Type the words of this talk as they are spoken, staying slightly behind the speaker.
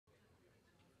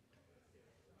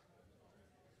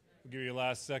give you a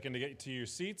last second to get to your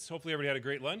seats. Hopefully everybody had a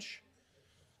great lunch.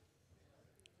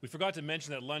 We forgot to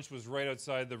mention that lunch was right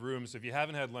outside the room, so if you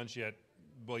haven't had lunch yet,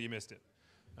 well, you missed it.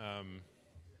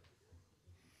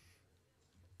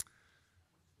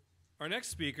 Our next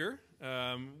speaker,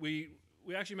 we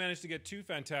actually managed to get two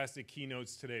fantastic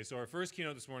keynotes today. So our first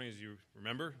keynote this morning, as you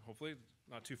remember, hopefully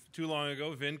not too long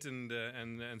ago, Vint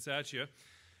and Satya.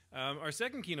 Our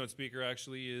second keynote speaker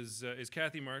actually is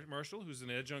Cathy Marshall, who's an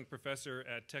adjunct professor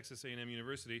at Texas A&M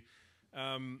University.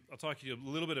 I'll talk to you a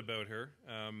little bit about her,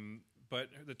 but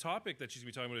the topic that she's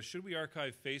going to be talking about is should we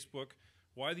archive Facebook,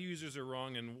 why the users are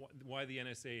wrong, and why the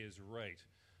NSA is right.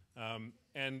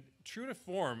 And true to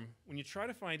form, when you try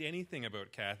to find anything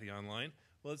about Cathy online,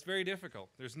 well, it's very difficult.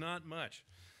 There's not much.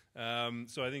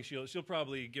 So I think she'll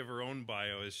probably give her own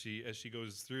bio as she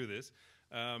goes through this.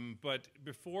 But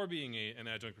before being an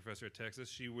adjunct professor at Texas,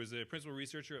 she was a principal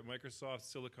researcher at Microsoft's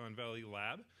Silicon Valley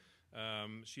lab.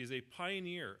 She is a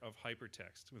pioneer of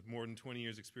hypertext with more than 20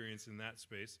 years experience in that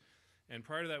space. And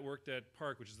prior to that, worked at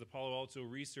PARC, which is the Palo Alto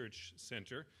Research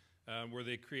Center, where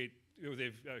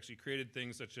they've actually created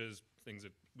things such as things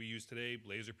that we use today,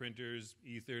 laser printers,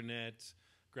 Ethernet,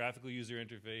 graphical user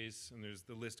interface, and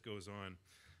the list goes on.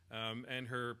 And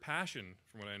her passion,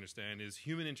 from what I understand, is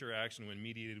human interaction when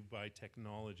mediated by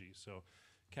technology. So,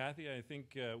 Cathy, I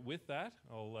think with that,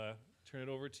 I'll turn it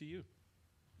over to you.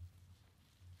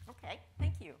 Okay,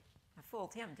 thank you. I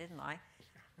fooled him, didn't I?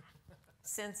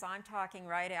 Since I'm talking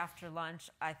right after lunch,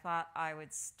 I thought I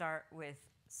would start with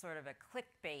sort of a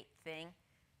clickbait thing.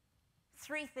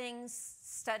 3 things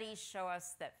studies show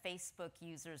us that Facebook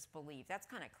users believe. That's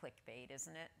kind of clickbait,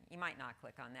 isn't it? You might not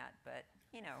click on that, but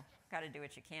you know, got to do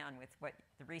what you can with what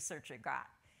the researcher got.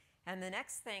 And the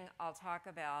next thing I'll talk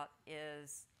about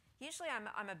is, usually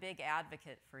I'm a big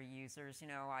advocate for users. You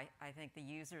know, I think the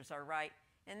users are right.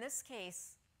 In this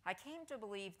case, I came to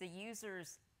believe the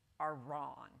users are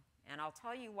wrong. And I'll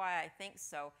tell you why I think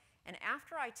so. And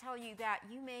after I tell you that,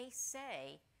 you may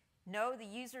say, no, the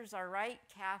users are right,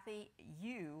 Cathy,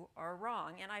 you are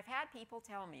wrong. And I've had people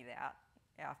tell me that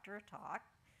after a talk.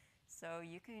 So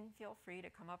you can feel free to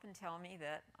come up and tell me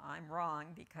that I'm wrong,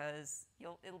 because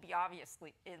it'll be obvious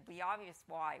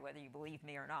why, whether you believe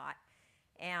me or not.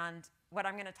 And what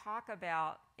I'm going to talk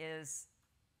about is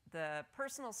the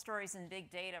personal stories and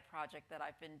big data project that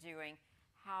I've been doing,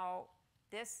 how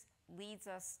this leads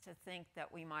us to think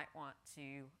that we might want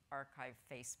to archive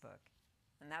Facebook.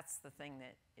 And that's the thing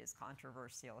that is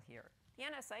controversial here. The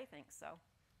NSA thinks so.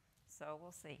 So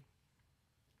we'll see.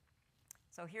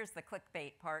 So here's the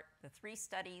clickbait part, the 3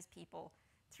 studies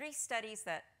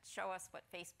that show us what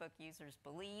Facebook users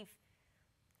believe.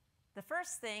 The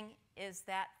first thing is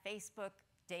that Facebook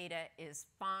data is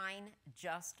fine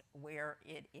just where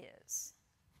it is.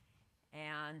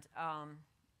 And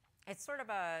it's sort of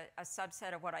a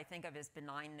subset of what I think of as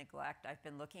benign neglect. I've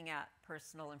been looking at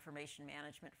personal information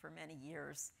management for many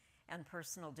years and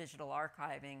personal digital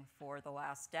archiving for the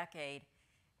last decade.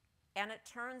 And it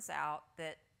turns out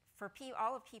that for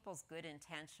all of people's good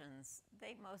intentions,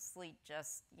 they mostly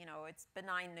just, you know, it's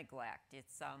benign neglect.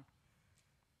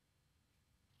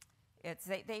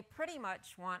 They pretty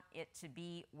much want it to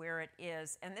be where it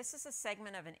is. And this is a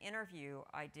segment of an interview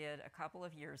I did a couple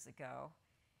of years ago.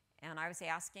 And I was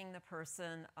asking the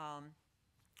person,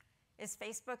 is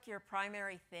Facebook your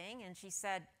primary thing? And she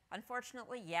said,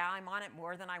 unfortunately, yeah, I'm on it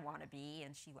more than I want to be.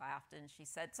 And she laughed and she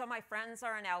said, so my friends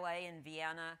are in LA and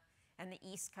Vienna and the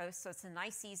East Coast, so it's a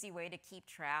nice, easy way to keep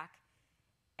track.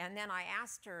 And then I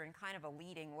asked her in kind of a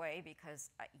leading way,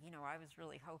 because you know, I was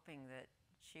really hoping that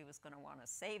she was going to want to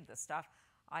save the stuff.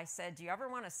 I said, do you ever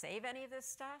want to save any of this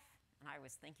stuff? And I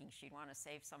was thinking she'd want to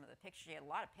save some of the pictures. She had a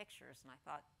lot of pictures, and I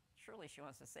thought, surely she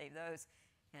wants to save those.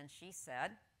 And she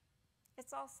said,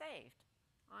 it's all saved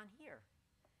on here.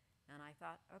 And I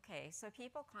thought, okay, so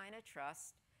people kind of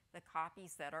trust the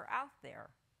copies that are out there.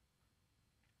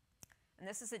 And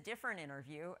this is a different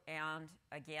interview, and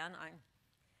again,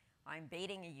 I'm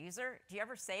baiting a user. Do you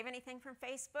ever save anything from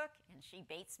Facebook? And she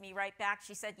baits me right back.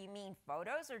 She said, you mean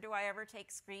photos, or do I ever take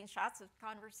screenshots of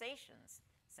conversations?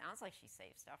 Sounds like she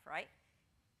saves stuff, right?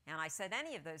 And I said,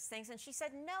 any of those things. And she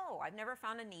said, no, I've never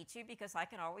found a need to, because I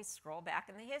can always scroll back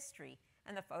in the history.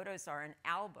 And the photos are in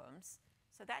albums.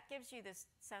 So that gives you this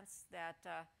sense that,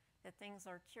 that things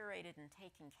are curated and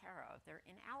taken care of. They're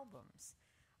in albums.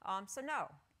 So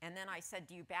no. And then I said,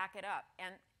 do you back it up?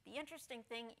 And the interesting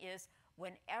thing is,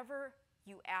 whenever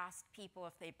you ask people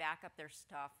if they back up their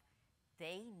stuff,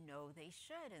 they know they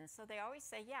should. And so they always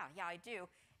say, yeah, I do.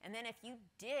 And then if you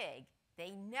dig,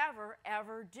 they never,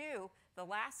 ever do. The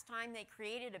last time they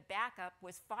created a backup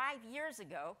was 5 years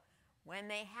ago, when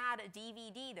they had a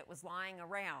DVD that was lying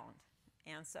around.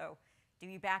 And so, do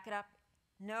you back it up?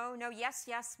 No, no, yes,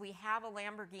 yes, we have a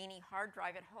Lamborghini hard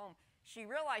drive at home. She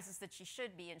realizes that she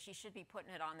should be, and she should be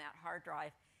putting it on that hard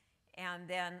drive. And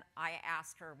then I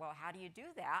asked her, well, how do you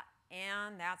do that?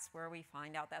 And that's where we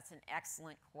find out that's an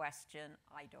excellent question.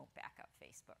 I don't back up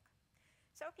Facebook.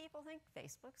 So people think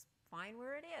Facebook's fine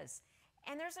where it is.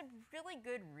 And there's a really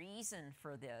good reason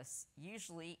for this.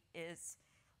 Usually is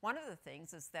one of the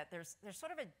things is that there's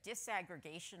sort of a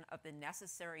disaggregation of the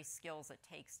necessary skills it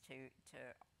takes to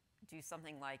do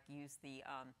something like use the,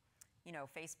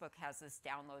 Facebook has this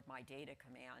download my data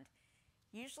command.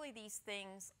 Usually these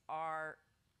things are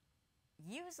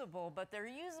usable, but they're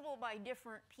usable by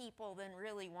different people than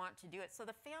really want to do it. So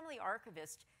the family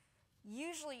archivist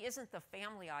usually isn't the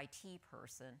family IT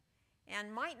person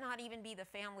and might not even be the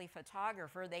family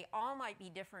photographer. They all might be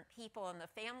different people, and the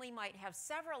family might have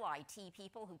several IT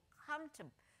people who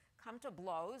come to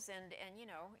blows, and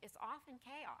it's often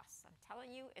chaos. I'm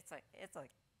telling you, it's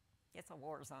a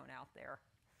war zone out there.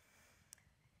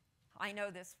 I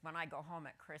know this when I go home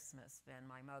at Christmas, and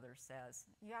my mother says,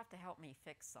 you have to help me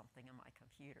fix something in my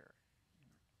computer.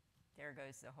 There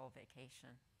goes the whole vacation.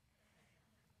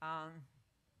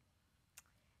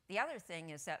 The other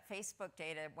thing is that Facebook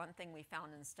data, one thing we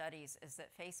found in studies is that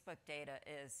Facebook data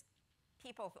is,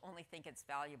 people only think it's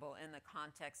valuable in the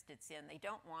context it's in. They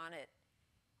don't want it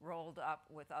rolled up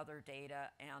with other data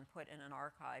and put in an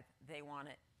archive. They want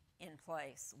it in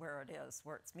place where it is,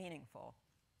 where it's meaningful.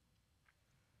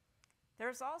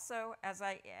 There's also, as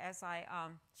I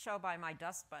show by my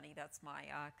dust bunny, that's my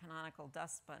canonical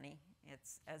dust bunny.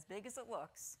 It's as big as it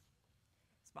looks.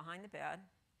 It's behind the bed.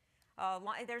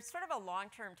 There's sort of a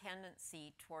long-term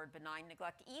tendency toward benign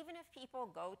neglect. Even if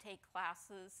people go take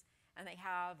classes and they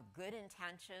have good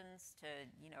intentions to,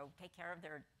 take care of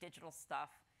their digital stuff,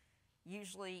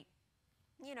 usually,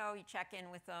 you check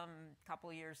in with them a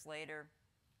couple years later.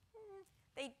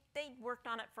 They worked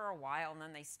on it for a while and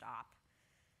then they stop.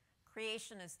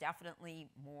 Creation is definitely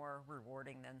more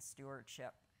rewarding than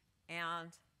stewardship. And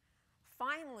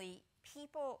finally,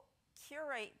 people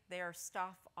curate their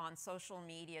stuff on social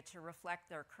media to reflect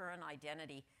their current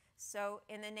identity. So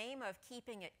in the name of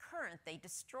keeping it current, they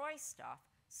destroy stuff,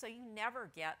 so you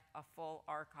never get a full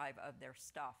archive of their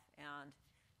stuff. And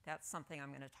that's something I'm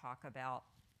going to talk about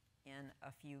in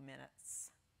a few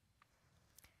minutes.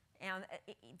 And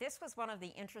this was one of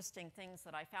the interesting things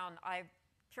that I found. I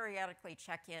periodically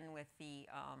check in with the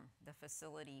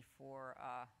facility for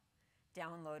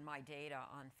download my data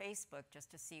on Facebook just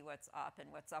to see what's up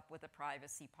and what's up with the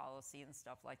privacy policy and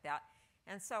stuff like that.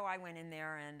 And so I went in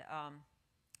there, and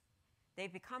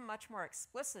they've become much more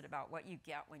explicit about what you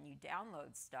get when you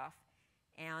download stuff.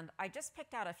 And I just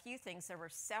picked out a few things. There were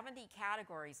 70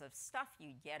 categories of stuff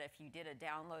you'd get if you did a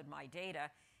download my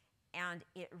data. And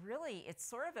it's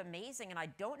sort of amazing, and I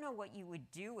don't know what you would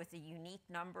do with a unique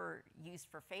number used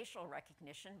for facial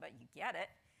recognition, but you get it.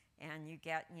 And you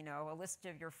get, a list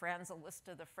of your friends, a list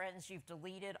of the friends you've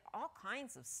deleted, all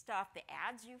kinds of stuff. The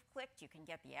ads you've clicked, you can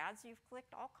get the ads you've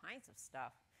clicked, all kinds of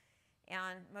stuff.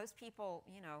 And most people,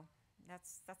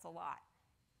 that's a lot.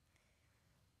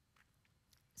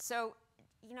 So,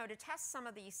 to test some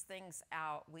of these things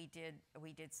out, we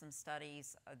did some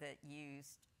studies that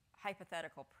used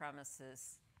hypothetical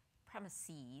premises,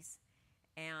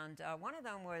 and one of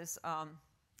them was,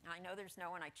 I know there's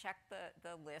no one. I checked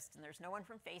the list, and there's no one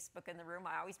from Facebook in the room.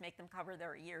 I always make them cover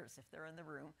their ears if they're in the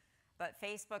room. But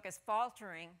Facebook is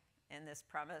faltering in this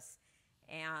premise,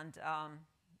 and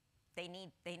they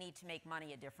need to make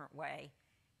money a different way.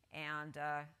 And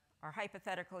our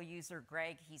hypothetical user,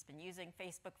 Greg, he's been using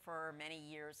Facebook for many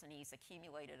years, and he's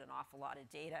accumulated an awful lot of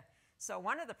data. So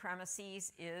one of the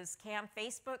premises is, can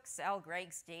Facebook sell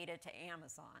Greg's data to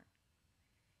Amazon?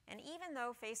 And even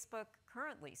though Facebook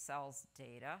currently sells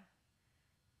data,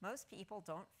 most people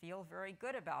don't feel very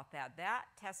good about that. That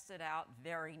tested out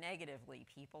very negatively.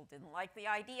 People didn't like the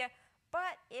idea.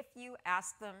 But if you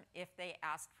ask them if they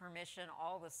ask permission,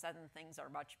 all of a sudden things are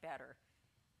much better.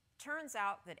 Turns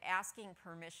out that asking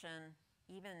permission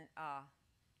even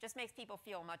just makes people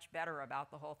feel much better about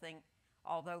the whole thing.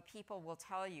 Although people will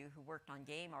tell you who worked on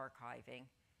game archiving,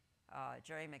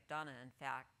 Jerry McDonough, in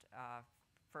fact,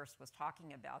 first was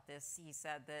talking about this. He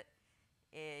said that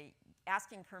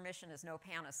asking permission is no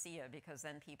panacea, because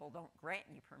then people don't grant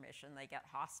you permission, they get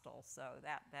hostile. So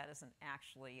that isn't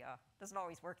actually, doesn't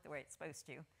always work the way it's supposed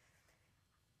to.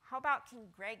 How about, can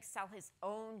Greg sell his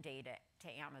own data to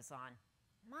Amazon?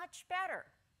 Much better.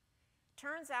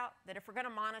 Turns out that if we're going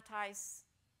to monetize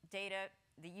data,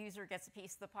 the user gets a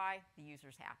piece of the pie, the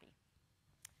user's happy.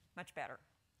 Much better.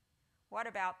 What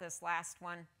about this last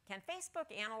one? Can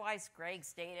Facebook analyze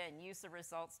Greg's data and use the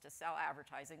results to sell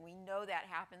advertising? We know that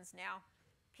happens now.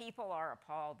 People are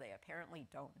appalled. They apparently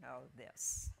don't know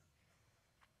this.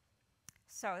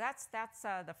 So that's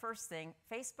the first thing.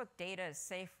 Facebook data is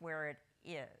safe where it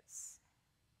is.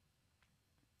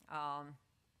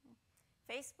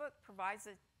 Facebook provides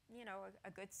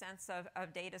a good sense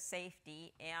of data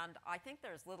safety, and I think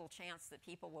there's little chance that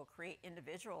people will create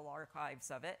individual archives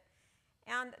of it.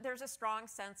 And there's a strong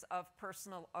sense of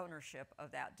personal ownership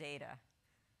of that data.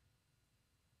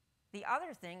 The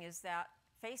other thing is that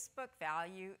Facebook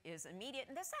value is immediate,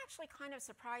 and this actually kind of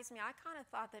surprised me. I kind of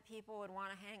thought that people would want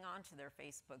to hang on to their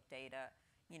Facebook data,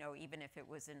 even if it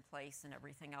was in place and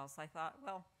everything else. I thought,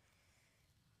 well,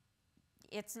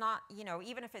 it's not,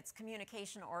 even if it's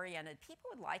communication oriented, people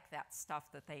would like that stuff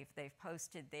that they've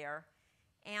posted there.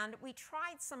 And we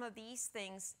tried some of these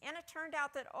things, and it turned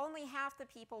out that only half the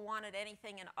people wanted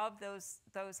anything, and of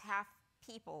those half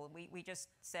people, we just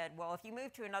said, well, if you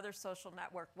move to another social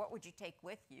network, what would you take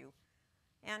with you?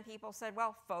 And people said,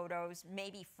 well, photos,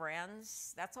 maybe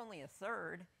friends. That's only a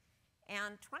third.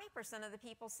 And 20% of the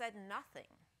people said nothing.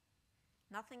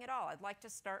 Nothing at all. I'd like to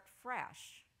start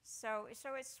fresh. So it's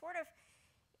sort of,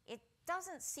 it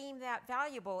doesn't seem that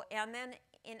valuable. And then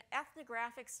in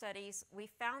ethnographic studies, we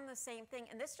found the same thing.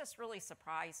 And this just really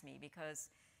surprised me because,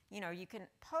 you can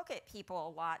poke at people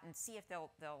a lot and see if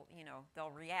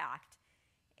they'll react.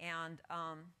 And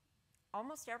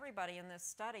almost everybody in this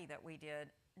study that we did,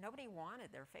 nobody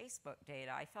wanted their Facebook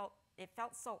data. It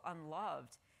felt so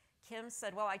unloved. Kim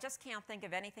said, well, I just can't think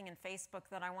of anything in Facebook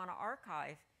that I want to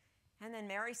archive. And then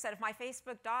Mary said, if my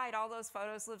Facebook died, all those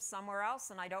photos live somewhere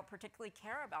else, and I don't particularly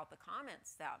care about the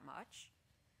comments that much.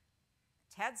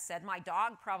 Ted said, my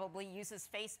dog probably uses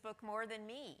Facebook more than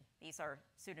me. These are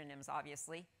pseudonyms,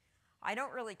 obviously. I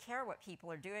don't really care what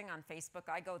people are doing on Facebook.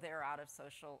 I go there out of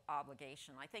social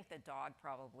obligation. I think the dog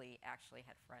probably actually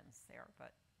had friends there,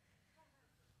 but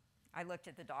I looked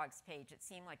at the dog's page. It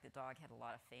seemed like the dog had a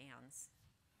lot of fans.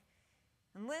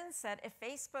 And Lynn said, if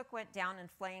Facebook went down in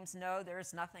flames, no,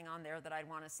 there's nothing on there that I'd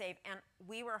want to save. And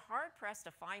we were hard-pressed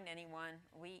to find anyone.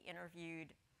 We interviewed,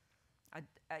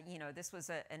 this was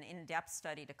an in-depth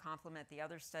study to complement the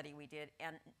other study we did,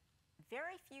 and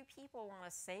very few people want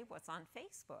to save what's on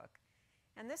Facebook.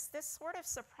 And this sort of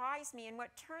surprised me, and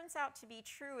what turns out to be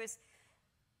true is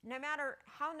no matter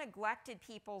how neglected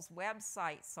people's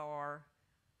websites are,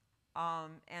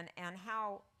 and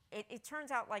how it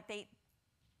turns out like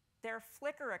their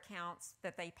Flickr accounts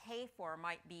that they pay for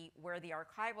might be where the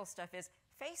archival stuff is.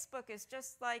 Facebook is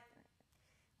just like,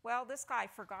 well, this guy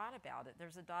forgot about it.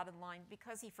 There's a dotted line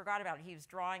because he forgot about it. He was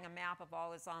drawing a map of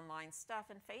all his online stuff,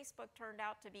 and Facebook turned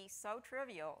out to be so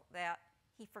trivial that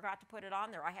he forgot to put it on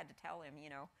there. I had to tell him,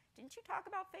 didn't you talk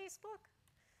about Facebook?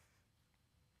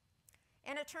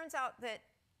 And it turns out that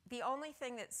the only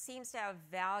thing that seems to have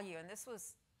value, and this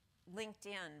was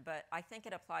LinkedIn, but I think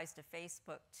it applies to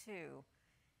Facebook too,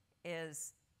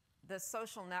 is the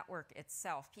social network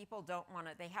itself. People don't want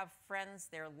to, they have friends,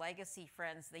 they're legacy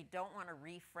friends. They don't want to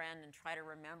refriend and try to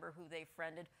remember who they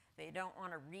friended. They don't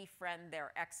want to refriend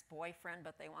their ex-boyfriend,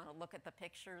 but they want to look at the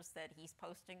pictures that he's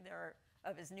posting there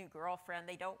of his new girlfriend.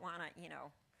 They don't want to,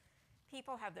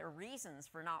 people have their reasons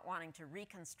for not wanting to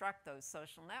reconstruct those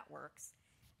social networks.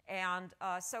 And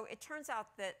so it turns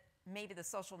out that maybe the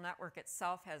social network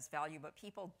itself has value, but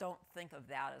people don't think of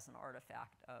that as an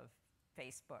artifact of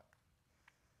Facebook.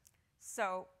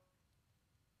 So,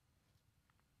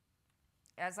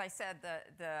 as I said,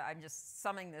 I'm just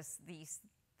summing this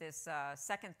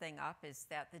second thing up, is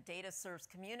that the data serves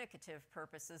communicative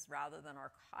purposes rather than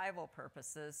archival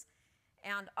purposes,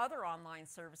 and other online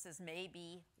services may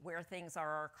be where things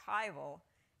are archival,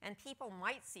 and people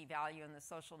might see value in the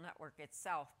social network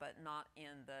itself, but not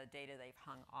in the data they've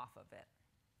hung off of it.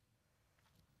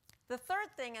 The third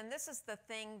thing, and this is the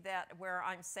thing where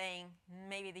I'm saying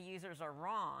maybe the users are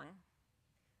wrong.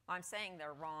 I'm saying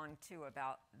they're wrong too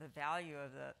about the value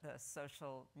of the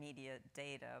social media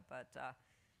data, but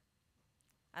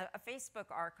a Facebook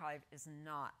archive is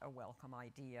not a welcome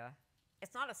idea.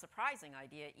 It's not a surprising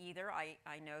idea either. I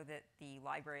know that the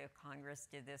Library of Congress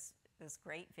did this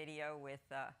great video with,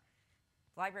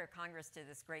 Library of Congress did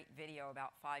this great video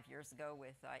about 5 years ago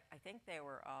with, I think they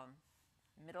were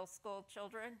middle school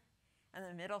children. And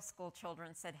the middle school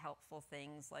children said helpful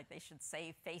things like they should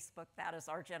save Facebook. That is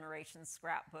our generation's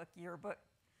scrapbook, yearbook,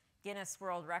 Guinness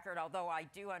World Record, although I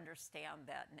do understand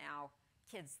that now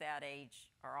kids that age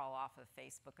are all off of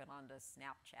Facebook and onto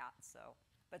Snapchat.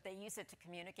 But they use it to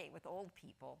communicate with old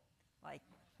people like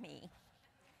me.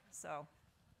 So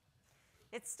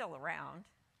it's still around.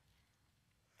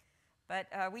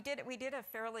 But we did a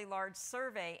fairly large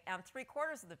survey, and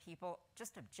 3/4 of the people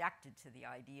just objected to the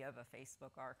idea of a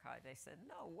Facebook archive. They said,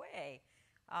 no way.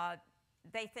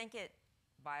 They think it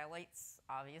violates,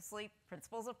 obviously,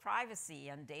 principles of privacy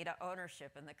and data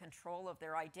ownership and the control of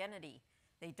their identity.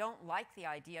 They don't like the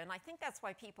idea, and I think that's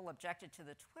why people objected to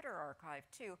the Twitter archive,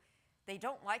 too. They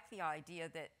don't like the idea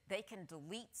that they can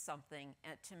delete something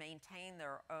to maintain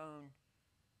their own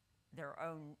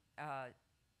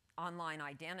online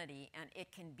identity, and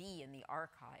it can be in the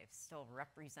archive, still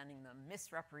representing them,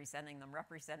 misrepresenting them,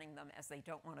 representing them as they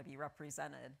don't want to be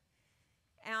represented.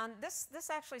 And this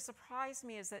actually surprised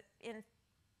me, is that in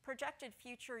projected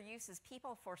future uses,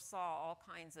 people foresaw all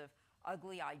kinds of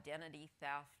ugly identity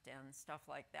theft and stuff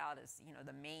like that as, you know,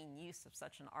 the main use of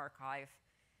such an archive.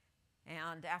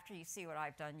 And after you see what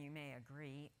I've done, you may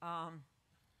agree.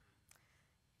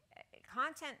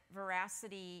 Content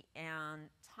veracity and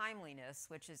timeliness,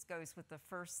 which goes with the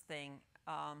first thing,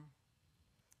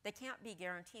 they can't be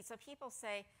guaranteed. So people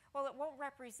say, well, it won't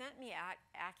represent me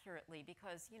accurately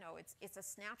because, you know, it's a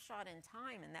snapshot in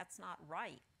time, and that's not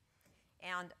right.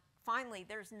 And finally,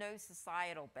 there's no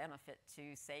societal benefit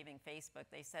to saving Facebook.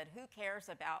 They said, who cares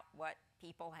about what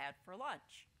people had for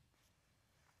lunch?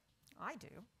 I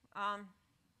do.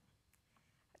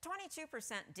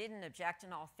 22% didn't object,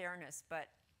 in all fairness, but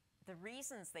the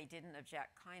reasons they didn't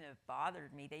object kind of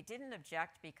bothered me. They didn't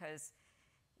object because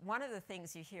one of the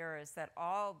things you hear is that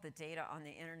all the data on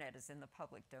the internet is in the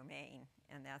public domain,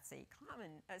 and that's a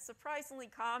surprisingly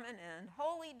common and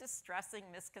wholly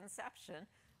distressing misconception.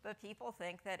 But people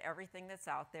think that everything that's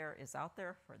out there is out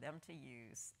there for them to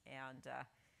use, and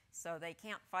so they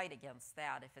can't fight against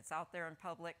that. If it's out there in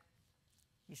public,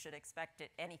 you should expect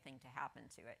anything to happen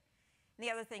to it. And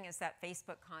the other thing is that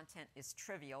Facebook content is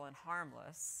trivial and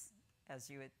harmless, as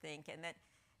you would think, and that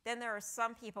then there are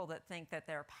some people that think that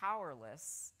they're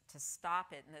powerless to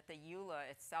stop it, and that the EULA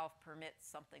itself permits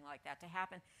something like that to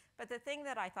happen. But the thing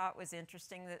that I thought was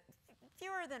interesting, that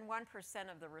fewer than 1%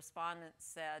 of the respondents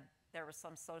said there was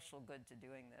some social good to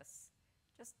doing this.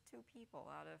 Just 2 people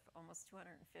out of almost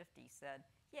 250 said,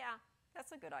 yeah,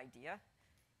 that's a good idea.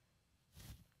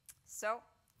 So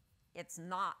it's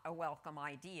not a welcome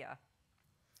idea.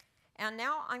 And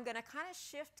now I'm going to kind of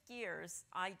shift gears.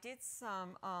 I did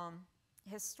some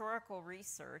historical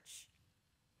research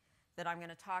that I'm going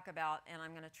to talk about, and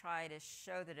I'm going to try to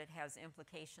show that it has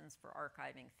implications for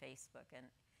archiving Facebook. And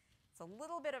it's a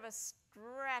little bit of a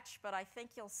stretch, but I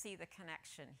think you'll see the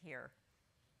connection here.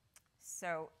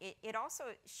 So it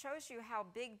also shows you how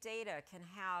big data can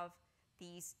have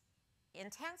these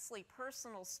intensely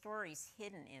personal stories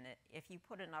hidden in it if you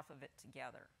put enough of it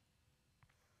together.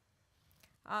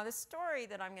 The story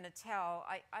that I'm going to tell,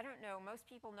 I don't know, most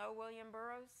people know William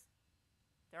Burroughs?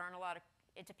 There aren't a lot of,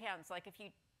 it depends. Like if you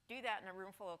do that in a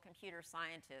room full of computer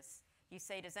scientists, you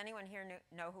say, does anyone here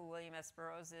know who William S.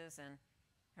 Burroughs is? And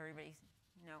everybody,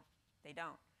 no, they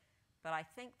don't. But I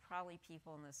think probably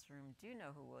people in this room do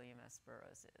know who William S.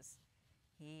 Burroughs is.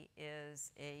 He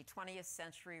is a 20th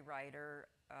century writer.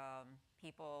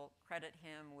 People credit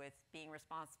him with being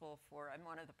responsible for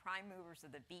one of the prime movers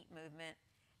of the beat movement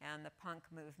and the punk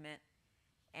movement.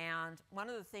 And one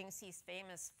of the things he's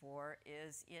famous for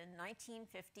is in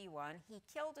 1951, he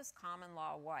killed his common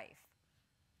law wife.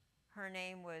 Her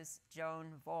name was Joan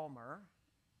Vollmer,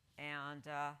 and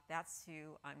that's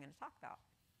who I'm going to talk about.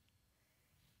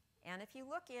 And if you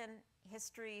look in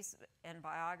histories and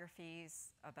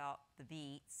biographies about the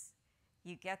Beats,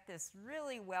 you get this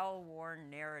really well-worn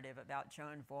narrative about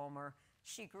Joan Vollmer.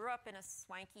 She grew up in a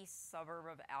swanky suburb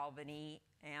of Albany,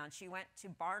 and she went to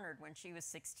Barnard when she was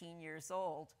 16 years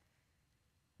old,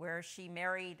 where she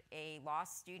married a law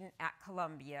student at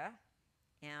Columbia,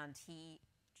 and he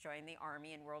joined the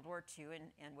Army in World War II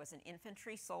and was an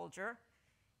infantry soldier,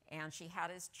 and she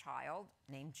had his child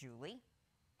named Julie.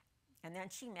 And then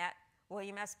she met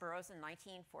William S. Burroughs in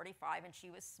 1945, and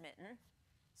she was smitten.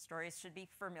 Stories should be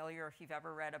familiar if you've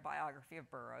ever read a biography of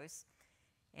Burroughs.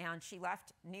 And she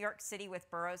left New York City with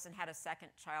Burroughs and had a second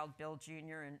child, Bill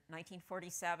Jr., in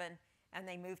 1947, and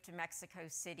they moved to Mexico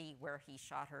City, where he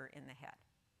shot her in the head.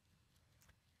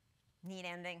 Neat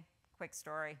ending, quick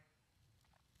story.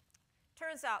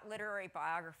 Turns out literary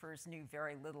biographers knew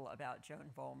very little about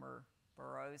Joan Vollmer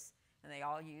Burroughs, and they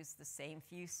all used the same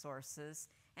few sources,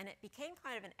 and it became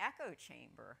kind of an echo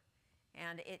chamber.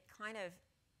 And it kind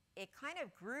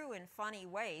of grew in funny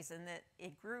ways, in that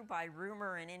it grew by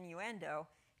rumor and innuendo.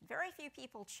 Very few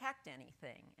people checked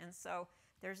anything, and so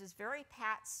there's this very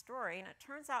pat story, and it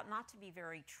turns out not to be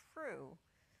very true.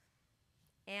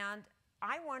 And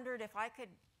I wondered if I could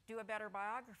do a better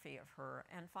biography of her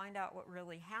and find out what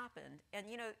really happened. And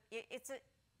you know,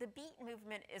 the Beat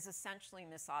movement is essentially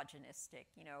misogynistic.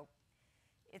 You know,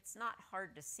 it's not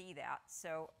hard to see that.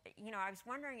 So, you know, I was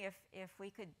wondering if we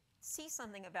could see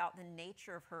something about the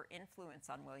nature of her influence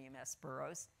on William S.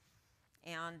 Burroughs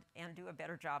and do a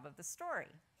better job of the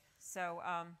story. So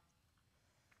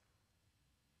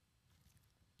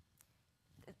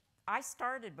I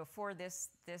started before this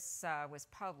was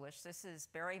published. This is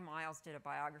Barry Miles did a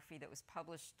biography that was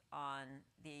published on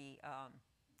the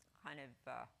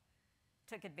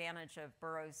took advantage of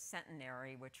Burroughs'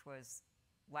 centenary, which was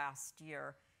last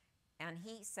year. And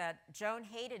he said, Joan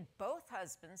hated both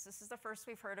husbands. This is the first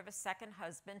we've heard of a second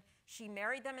husband. She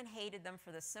married them and hated them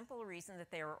for the simple reason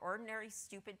that they were ordinary,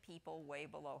 stupid people way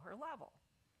below her level.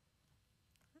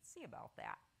 Let's see about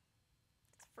that.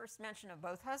 It's the first mention of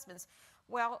both husbands.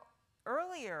 Well,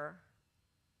 earlier,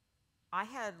 I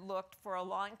had looked for a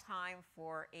long time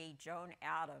for a Joan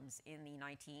Adams in the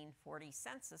 1940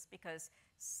 census because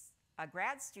a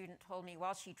grad student told me,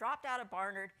 well, she dropped out of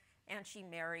Barnard and she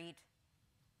married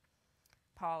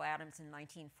Paul Adams in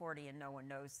 1940, and no one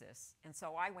knows this. And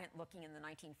so I went looking in the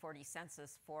 1940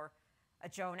 census for a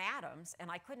Joan Adams, and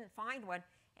I couldn't find one.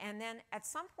 And then at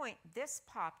some point, this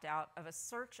popped out of a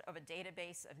search of a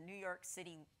database of New York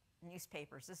City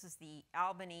newspapers. This is the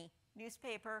Albany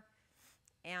newspaper,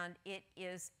 and it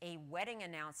is a wedding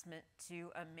announcement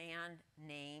to a man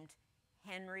named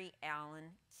Henry Allen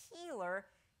Keeler,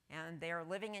 and they're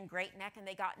living in Great Neck, and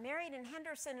they got married in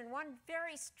Henderson. And one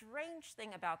very strange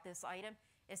thing about this item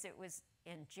is it was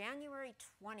in January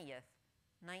 20th,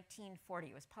 1940.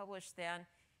 It was published then,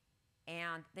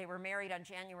 and they were married on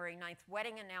January 9th.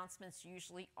 Wedding announcements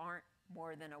usually aren't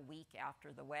more than a week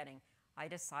after the wedding. I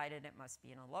decided it must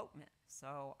be an elopement,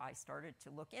 so I started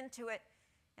to look into it.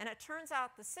 And it turns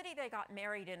out the city they got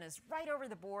married in is right over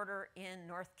the border in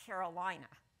North Carolina.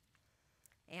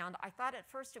 And I thought at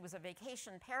first it was a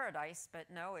vacation paradise, but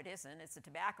no, it isn't. It's a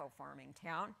tobacco farming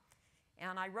town.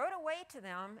 And I wrote away to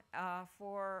them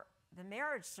for the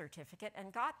marriage certificate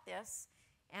and got this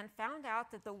and found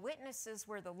out that the witnesses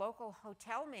were the local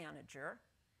hotel manager,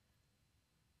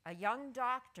 a young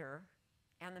doctor,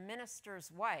 and the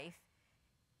minister's wife.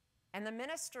 And the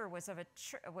minister was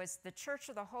the Church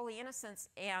of the Holy Innocents,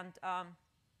 and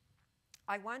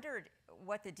I wondered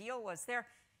what the deal was there.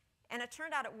 And it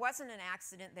turned out it wasn't an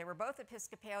accident. They were both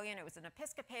Episcopalian. It was an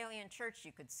Episcopalian church.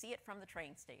 You could see it from the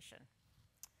train station.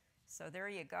 So there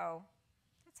you go.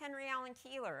 That's Henry Allen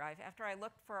Keeler. After I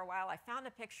looked for a while, I found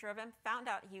a picture of him, found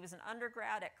out he was an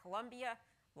undergrad at Columbia.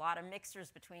 A lot of mixers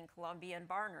between Columbia and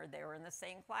Barnard. They were in the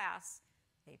same class.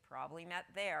 They probably met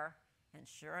there. And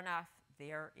sure enough,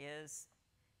 there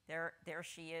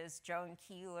she is, Joan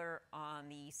Keeler on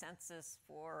the census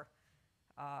for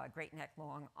Great Neck,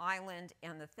 Long Island.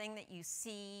 And the thing that you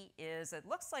see is it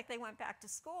looks like they went back to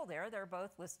school there. They're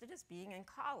both listed as being in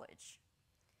college.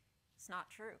 It's not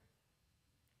true.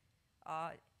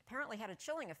 Apparently had a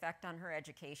chilling effect on her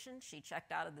education. She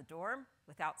checked out of the dorm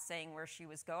without saying where she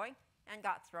was going and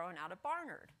got thrown out of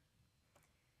Barnard.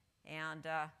 And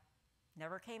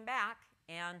never came back.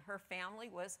 And her family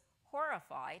was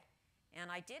horrified. And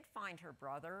I did find her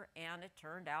brother, and it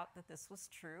turned out that this was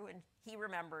true. And he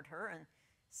remembered her and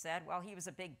said, well, he was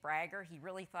a big bragger. He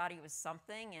really thought he was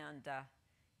something, and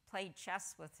played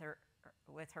chess with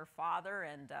her father,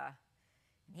 and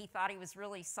he thought he was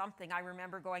really something. I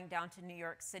remember going down to New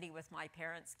York City with my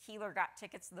parents. Keeler got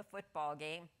tickets to the football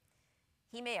game.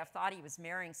 He may have thought he was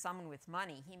marrying someone with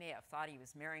money. He may have thought he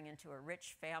was marrying into a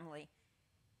rich family.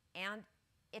 And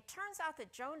it turns out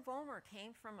that Joan Vollmer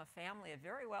came from a family of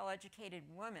very well-educated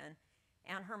women,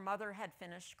 and her mother had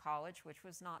finished college, which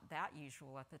was not that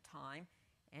usual at the time.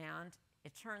 And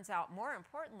it turns out, more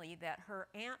importantly, that her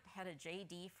aunt had a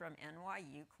JD from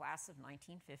NYU, class of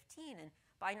 1915. And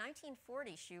by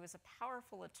 1940, she was a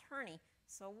powerful attorney.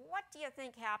 So what do you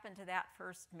think happened to that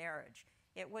first marriage?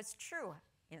 It was true,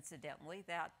 incidentally,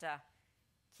 that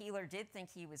Keeler did think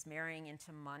he was marrying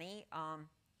into money.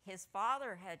 His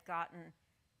father had gotten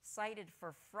cited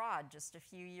for fraud just a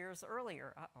few years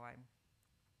earlier. Uh-oh, I'm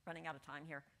running out of time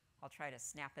here. I'll try to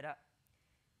snap it up.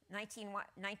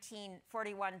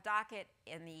 1941 docket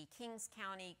in the Kings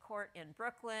County Court in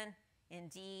Brooklyn.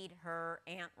 Indeed, her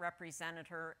aunt represented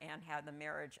her and had the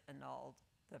marriage annulled.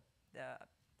 The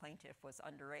plaintiff was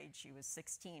underage. She was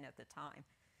 16 at the time.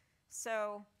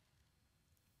 So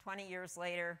 20 years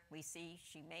later, we see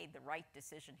she made the right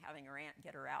decision having her aunt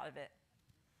get her out of it.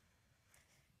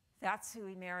 That's who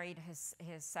he married, his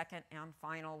second and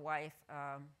final wife.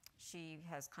 She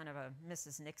has kind of a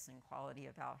Mrs. Nixon quality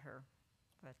about her.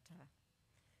 But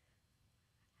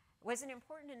Was it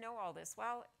important to know all this?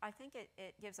 Well, I think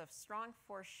it gives a strong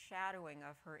foreshadowing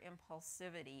of her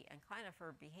impulsivity and kind of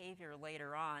her behavior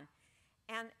later on.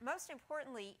 And most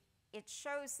importantly, it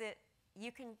shows that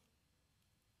you can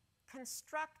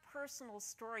construct personal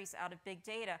stories out of big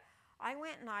data. I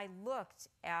went and I looked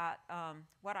at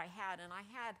what I had, and I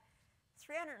had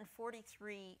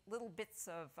 343 little bits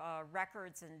of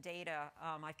records and data.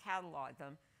 I cataloged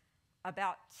them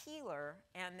about Keeler,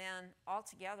 and then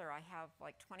altogether I have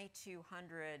like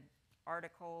 2,200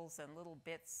 articles and little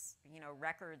bits,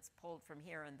 records pulled from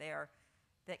here and there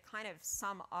that kind of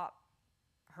sum up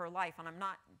her life. And I'm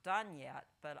not done yet,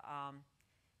 but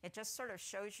it just sort of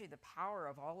shows you the power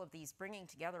of all of these, bringing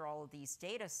together all of these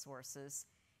data sources.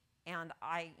 And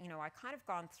I kind of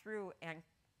gone through and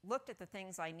looked at the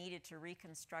things I needed to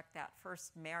reconstruct that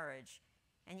first marriage.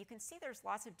 And you can see there's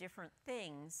lots of different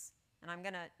things, and I'm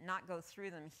going to not go through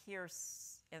them here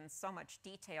in so much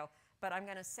detail, but I'm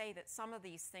going to say that some of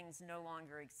these things no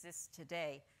longer exist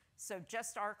today. So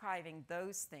just archiving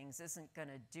those things isn't going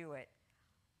to do it.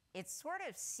 It sort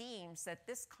of seems that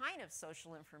this kind of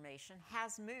social information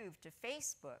has moved to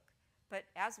Facebook. But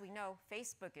as we know,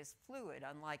 Facebook is fluid,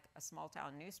 unlike a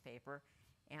small-town newspaper,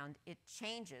 and it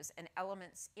changes, and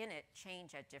elements in it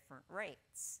change at different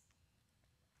rates.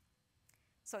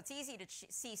 So it's easy to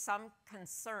see some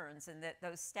concerns in that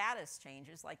those status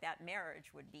changes, like that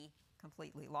marriage, would be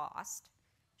completely lost.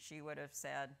 She would have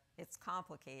said, it's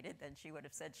complicated. Then she would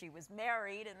have said she was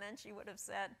married, and then she would have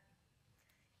said,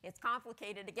 it's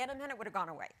complicated again, and then it would have gone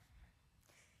away.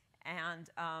 And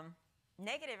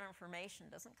negative information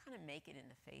doesn't kind of make it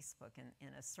into Facebook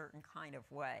in a certain kind of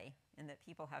way, in that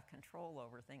people have control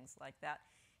over things like that.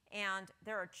 And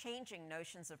there are changing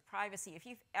notions of privacy. If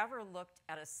you've ever looked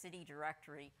at a city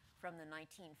directory from the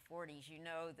 1940s, you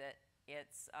know that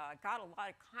it's got a lot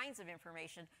of kinds of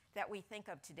information that we think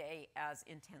of today as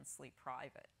intensely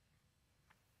private.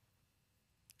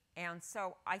 And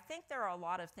so I think there are a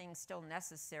lot of things still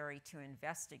necessary to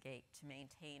investigate to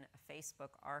maintain a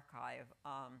Facebook archive.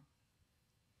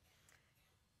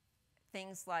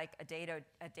 Things like a data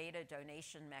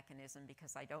donation mechanism,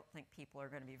 because I don't think people are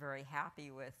going to be very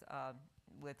happy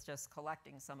with just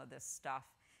collecting some of this stuff,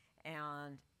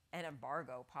 and an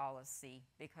embargo policy,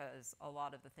 because a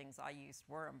lot of the things I used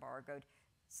were embargoed.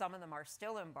 Some of them are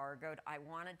still embargoed. I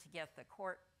wanted to get the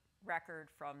court record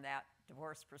from that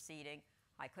divorce proceeding.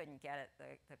 I couldn't get it.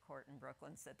 The court in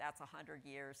Brooklyn said that's 100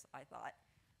 years. I thought,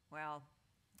 well,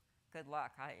 good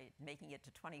luck. Making it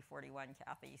to 2041,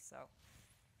 Cathy.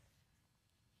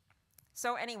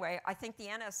 So anyway, I think the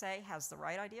NSA has the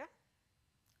right idea.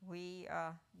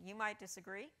 You might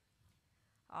disagree.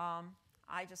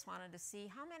 I just wanted to see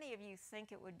how many of you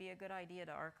think it would be a good idea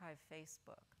to archive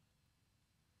Facebook.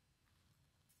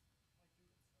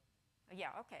 Yeah,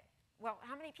 okay. Well,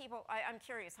 how many people, I'm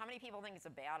curious, how many people think it's a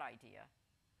bad idea?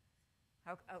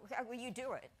 Okay, well, you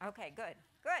do it. Okay, good.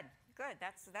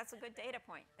 That's a good data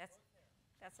point.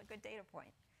 That's a good data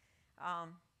point.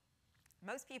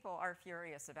 Most people are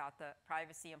furious about the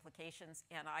privacy implications,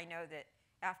 and I know that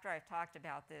after I've talked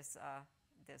about this,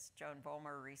 this Joan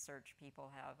Vollmer research,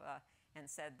 people have and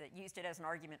said that used it as an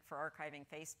argument for archiving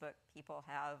Facebook. People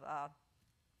have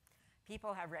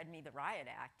read me the Riot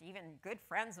Act. Even good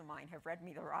friends of mine have read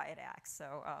me the Riot Act.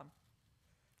 So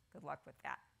good luck with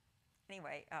that.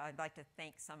 Anyway, I'd like to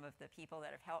thank some of the people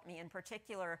that have helped me. In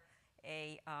particular,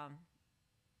 a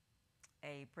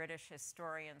British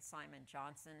historian, Simon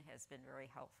Johnson, has been very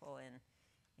helpful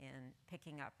in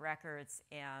picking up records,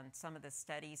 and some of the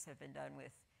studies have been done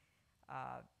with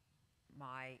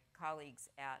my colleagues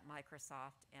at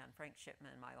Microsoft, and Frank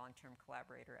Shipman, my long-term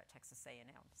collaborator at Texas A&M.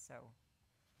 So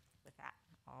with that,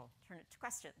 I'll turn it to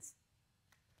questions.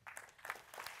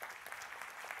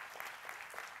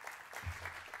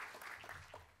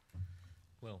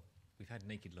 Well, we've had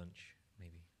naked lunch,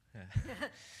 maybe.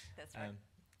 That's right.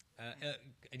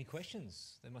 Any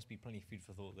questions? There must be plenty of food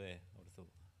for thought there, I would have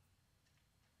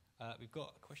thought. We've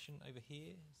got a question over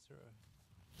here. Is there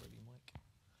a ready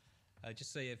mic?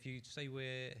 Just say, if you say who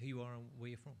you are and where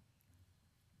you're from.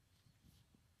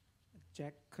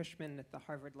 Jack Cushman at the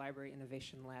Harvard Library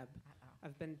Innovation Lab.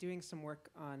 I've been doing some work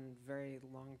on very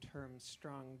long-term,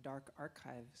 strong, dark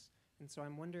archives. And so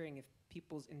I'm wondering if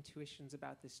people's intuitions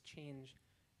about this change,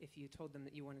 if you told them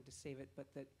that you wanted to save it,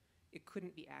 but that it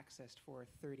couldn't be accessed for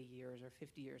 30 years or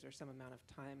 50 years or some amount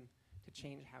of time to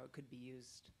change how it could be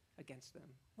used against them.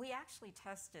 We actually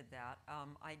tested that.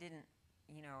 I didn't,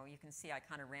 you can see I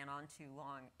kind of ran on too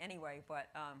long anyway, but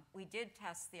we did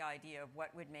test the idea of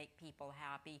what would make people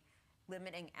happy,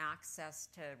 limiting access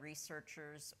to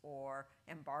researchers or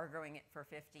embargoing it for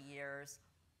 50 years,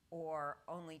 or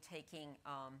only taking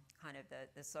kind of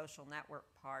the social network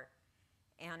part.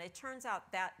 And it turns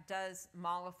out that does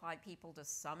mollify people to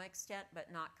some extent,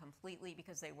 but not completely,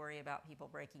 because they worry about people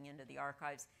breaking into the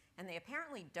archives. And they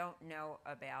apparently don't know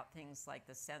about things like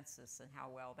the census and how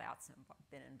well that's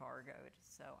been embargoed.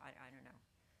 So I don't know.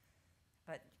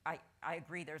 But I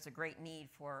agree there's a great need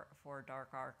for dark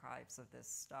archives of this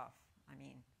stuff. I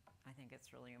mean, I think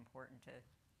it's really important to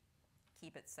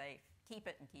keep it safe. Keep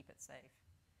it and keep it safe.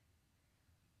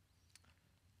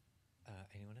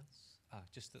 Anyone else?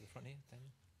 Just at the front here,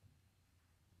 Daniel.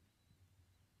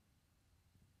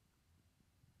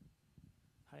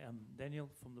 Hi, I'm Daniel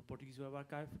from the Portuguese Web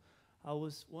Archive. I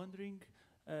was wondering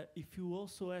if you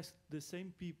also asked the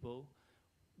same people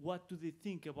what do they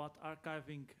think about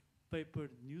archiving paper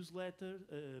newsletter,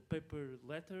 paper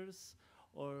letters,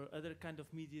 or other kind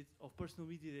of media, of personal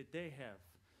media that they have.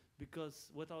 Because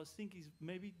what I was thinking is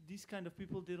maybe these kind of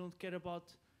people, they don't care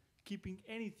about keeping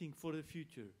anything for the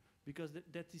future, because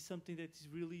that is something that is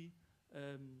really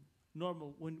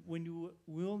normal when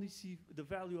we only see the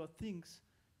value of things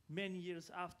many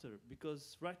years after.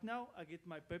 Because right now I get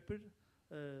my paper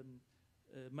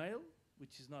mail,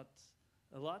 which is not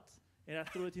a lot, and I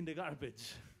throw it in the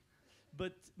garbage.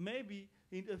 But maybe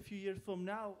in a few years from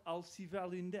now I'll see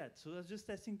value in that. So I was just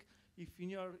asking if in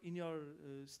your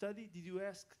study, did you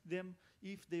ask them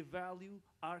if they value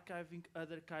archiving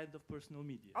other kind of personal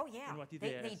media? Oh yeah, and what did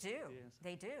they do.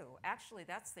 They do. Actually,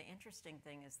 that's the interesting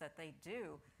thing, is that they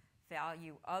do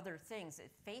value other things.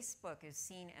 Facebook is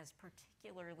seen as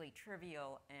particularly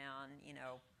trivial and, you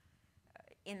know,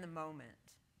 in the moment.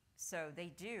 So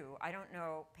they do. I don't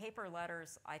know, paper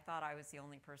letters, I thought I was the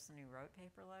only person who wrote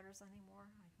paper letters anymore.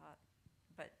 I thought,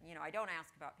 but you know, I don't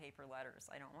ask about paper letters.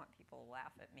 I don't want people to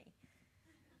laugh at me.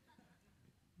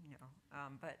 You know,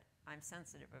 but I'm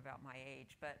sensitive about my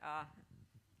age. But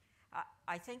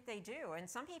I think they do. And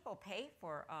some people pay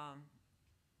for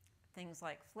things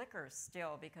like Flickr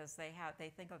still, because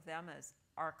they think of them as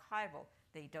archival.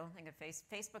 They don't think of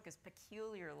Facebook is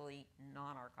peculiarly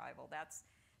non-archival.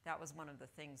 That was one of the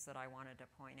things that I wanted to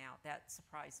point out. That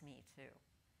surprised me too.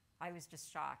 I was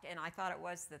just shocked, and I thought it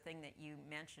was the thing that you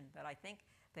mentioned, but I think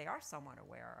they are somewhat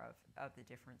aware of the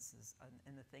differences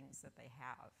in the things that they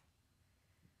have.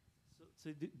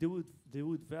 So they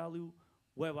would value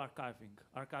web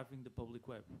archiving the public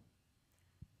web.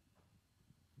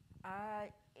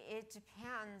 It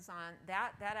depends on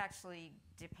that. That actually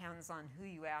depends on who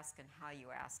you ask and how you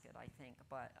ask it, I think.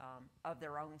 But of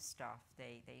their own stuff,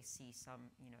 they see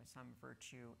some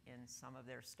virtue in some of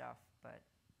their stuff, but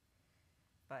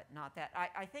not that.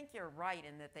 I think you're right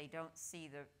in that they don't see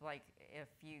like if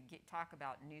you talk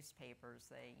about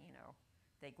newspapers,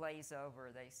 they glaze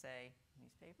over. They say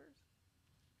newspapers.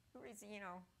 Who reads? Do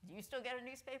you still get a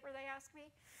newspaper? They ask me.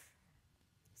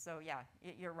 So yeah,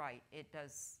 you're right. It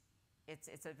does.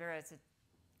 It's a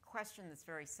question that's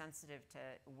very sensitive to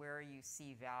where you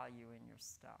see value in your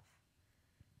stuff.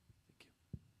 Thank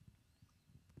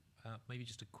you. Maybe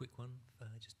just a quick one for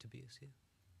just Tobias here.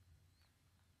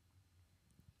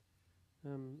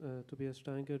 Tobias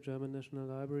Steinke, German National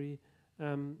Library.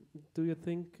 Do you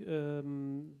think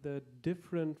the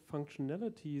different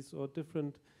functionalities or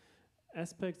different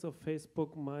aspects of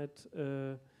Facebook might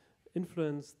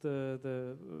influence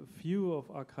the view of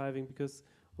archiving? Because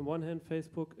on one hand,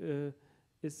 Facebook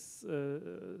is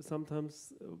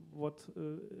sometimes what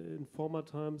in former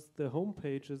times the home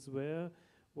pages were,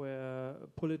 where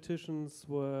politicians,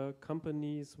 where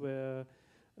companies, where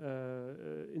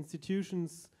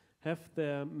institutions have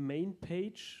their main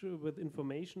page with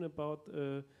information about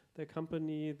their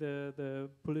company, the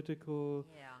political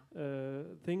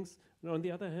things. And on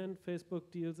the other hand, Facebook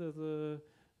deals as a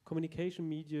communication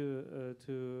media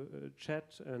to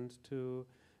chat and to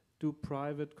do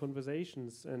private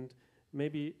conversations, and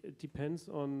maybe it depends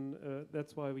on.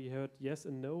 That's why we heard yes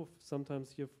and no.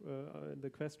 Sometimes you have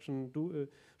the question: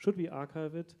 should we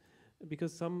archive it?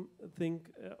 Because some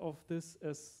think of this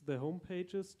as the home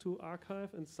pages to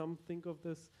archive, and some think of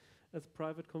this as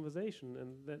private conversation,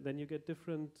 and then you get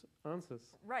different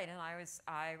answers. Right, and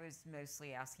I was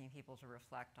mostly asking people to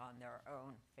reflect on their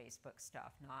own Facebook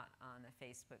stuff, not on the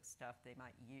Facebook stuff they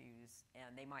might use,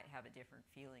 and they might have a different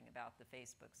feeling about the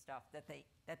Facebook stuff that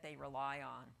they rely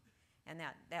on, and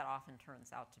that often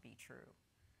turns out to be true.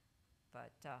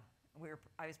 But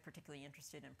I was particularly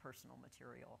interested in personal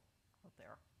material out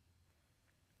there.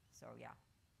 So yeah.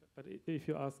 But if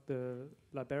you ask the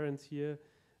librarians here,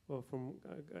 or from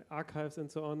archives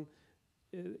and so on,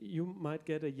 you might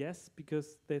get a yes,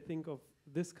 because they think of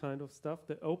this kind of stuff,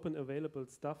 the open available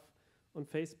stuff on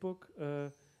Facebook,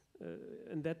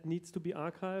 and that needs to be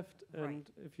archived. Right. And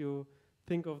if you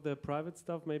think of the private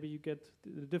stuff, maybe you get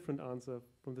a different answer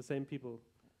from the same people.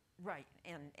 Right,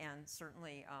 and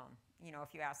certainly, you know,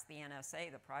 if you ask the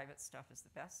NSA, the private stuff is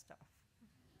the best stuff.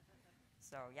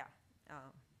 So yeah.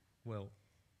 Well,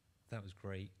 that was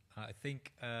great. I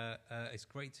think it's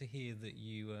great to hear that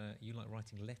you like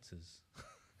writing letters.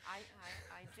 I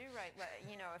do write,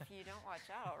 you know, if you don't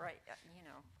watch out, I'll write, you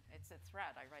know, it's a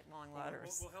threat. I write long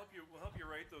letters. We'll help you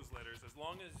write those letters as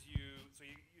long as you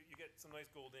get some nice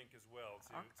gold ink as well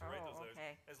to write those letters.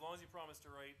 Okay. As long as you promise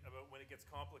to write about when it gets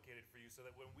complicated for you, so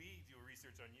that when we do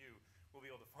research on you, we'll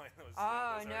be able to find those.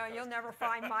 Oh, those no, archives. you'll never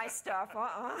find my stuff.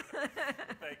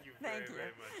 Thank you very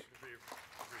much.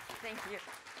 Thank you.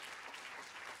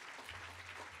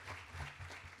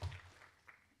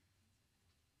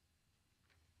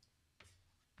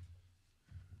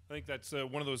 I think that's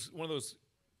one of those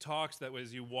talks that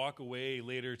as you walk away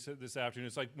later this afternoon,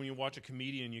 it's like when you watch a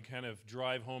comedian, you kind of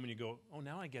drive home and you go, oh,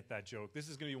 now I get that joke. This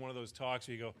is going to be one of those talks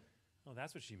where you go, oh,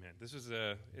 that's what she meant. This is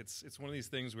it's one of these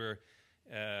things where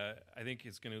I think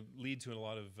it's going to lead to a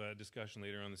lot of discussion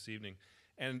later on this evening.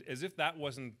 And as if that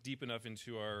wasn't deep enough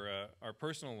into our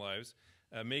personal lives,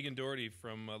 Meghan Dougherty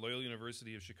from Loyola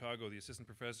University of Chicago, the assistant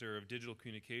professor of digital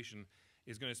communication,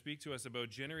 is going to speak to us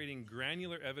about generating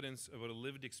granular evidence about a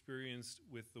lived experience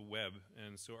with the web,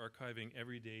 and so archiving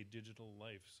everyday digital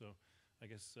life. So I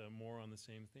guess more on the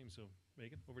same theme. So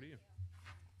Meghan, over to you.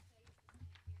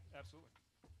 Absolutely.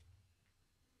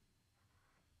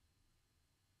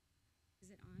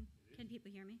 Is it on? Can people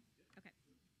hear me? Okay.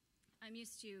 I'm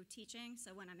used to teaching,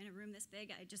 so when I'm in a room this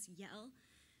big, I just yell.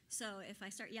 So if I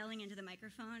start yelling into the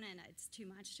microphone and it's too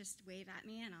much, just wave at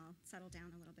me and I'll settle down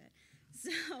a little bit.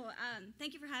 So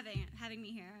thank you for having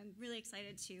me here. I'm really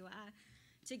excited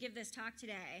to give this talk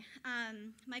today.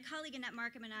 My colleague Annette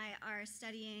Markham and I are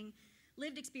studying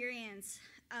lived experience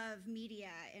of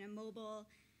media in a mobile,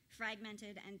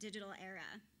 fragmented, and digital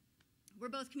era. We're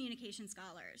both communication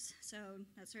scholars, so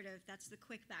that's the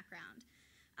quick background.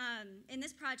 In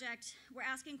this project, we're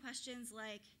asking questions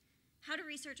like, how do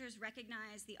researchers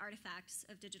recognize the artifacts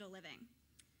of digital living?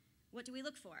 What do we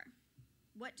look for?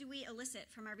 What do we elicit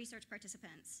from our research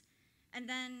participants? And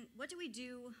then what do we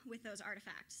do with those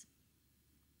artifacts?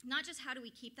 Not just how do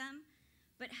we keep them,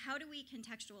 but how do we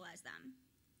contextualize them?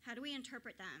 How do we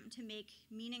interpret them to make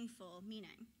meaningful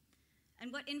meaning?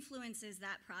 And what influences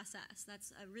that process?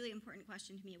 That's a really important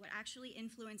question to me. What actually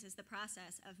influences the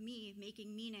process of me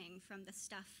making meaning from the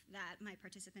stuff that my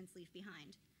participants leave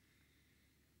behind?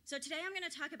 So today I'm going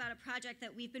to talk about a project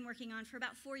that we've been working on for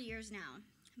about 4 years now.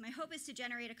 My hope is to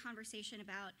generate a conversation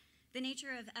about the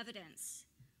nature of evidence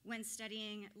when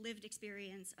studying lived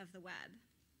experience of the web.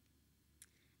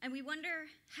 And we wonder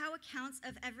how accounts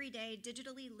of everyday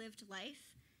digitally lived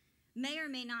life may or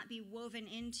may not be woven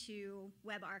into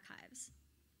web archives.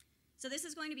 So this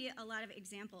is going to be a lot of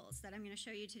examples that I'm going to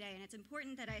show you today, and it's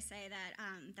important that I say that,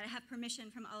 that I have permission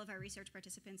from all of our research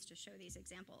participants to show these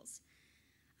examples.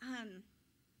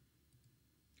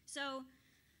 So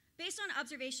based on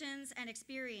observations and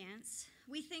experience,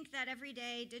 we think that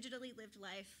everyday digitally lived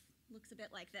life looks a bit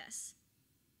like this.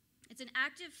 It's an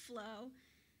active flow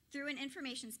through an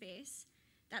information space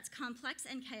that's complex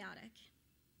and chaotic.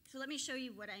 So let me show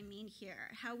you what I mean here,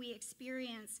 how we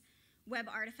experience web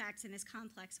artifacts in this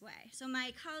complex way. So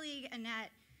my colleague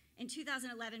Annette in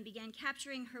 2011 began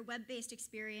capturing her web-based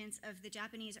experience of the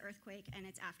Japanese earthquake and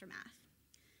its aftermath.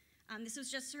 This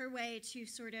was just her way to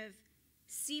sort of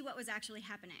see what was actually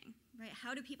happening, right?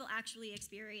 How do people actually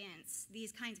experience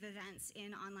these kinds of events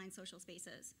in online social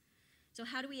spaces? So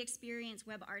how do we experience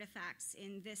web artifacts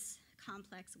in this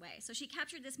complex way? So she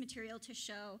captured this material to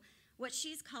show what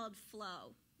she's called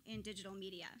flow in digital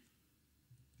media.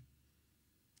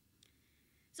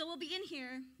 So we'll begin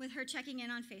here with her checking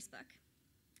in on Facebook.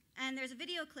 And there's a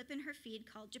video clip in her feed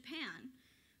called Japan,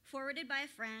 forwarded by a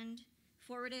friend,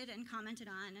 forwarded and commented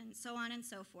on, and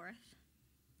so forth.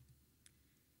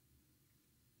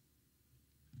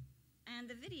 And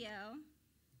the video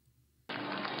is a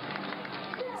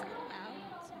little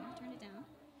loud, so I'm going to turn it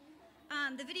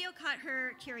down. The video caught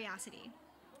her curiosity.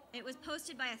 It was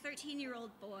posted by a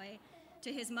 13-year-old boy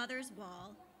to his mother's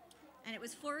wall, and it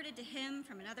was forwarded to him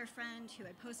from another friend who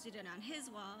had posted it on his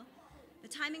wall. The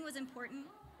timing was important.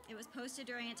 It was posted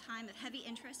during a time of heavy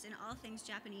interest in all things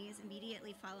Japanese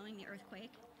immediately following the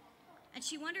earthquake. And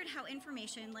she wondered how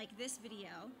information like this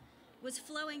video was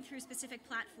flowing through specific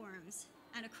platforms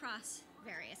and across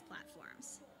various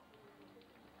platforms.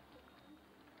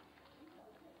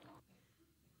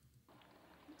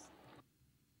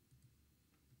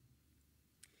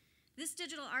 This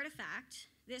digital artifact,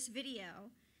 this video,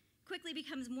 quickly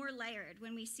becomes more layered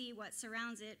when we see what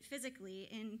surrounds it physically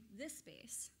in this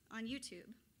space on YouTube.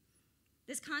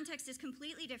 This context is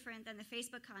completely different than the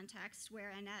Facebook context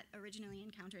where Annette originally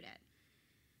encountered it.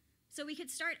 So we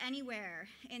could start anywhere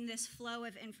in this flow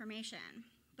of information,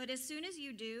 but as soon as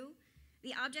you do,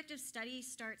 the object of study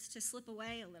starts to slip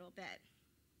away a little bit.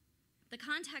 The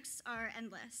contexts are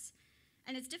endless,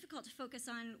 and it's difficult to focus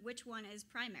on which one is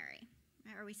primary.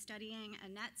 Are we studying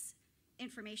Annette's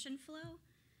information flow?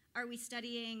 Are we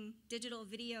studying digital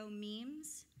video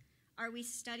memes? Are we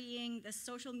studying the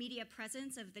social media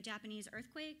presence of the Japanese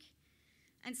earthquake?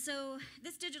 And so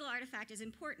this digital artifact is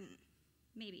important,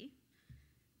 maybe.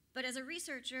 But as a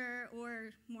researcher, or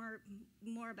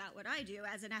more about what I do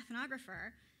as an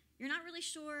ethnographer, you're not really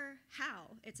sure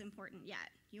how it's important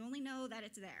yet. You only know that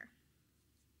it's there.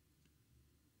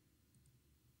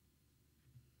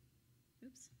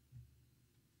 Oops.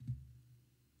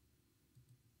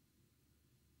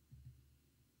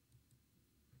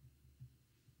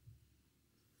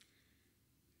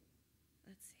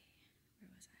 Let's see,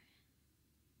 where was I?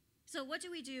 So what do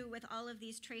we do with all of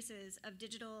these traces of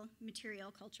digital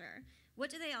material culture? What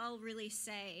do they all really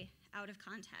say out of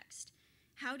context?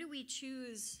 How do we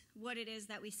choose what it is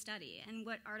that we study and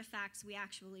what artifacts we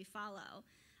actually follow?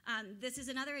 This is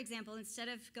another example. Instead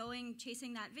of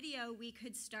chasing that video, we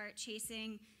could start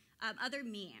chasing other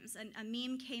memes. A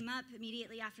meme came up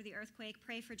immediately after the earthquake,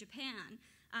 "Pray for Japan."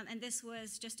 And this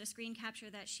was just a screen capture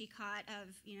that she caught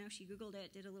of, she Googled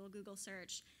it, did a little Google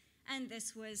search, and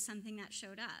this was something that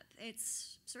showed up.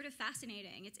 It's sort of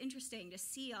fascinating. It's interesting to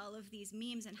see all of these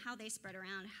memes and how they spread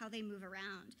around, how they move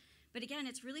around. But again,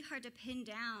 it's really hard to pin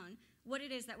down what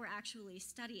it is that we're actually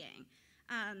studying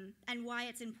and why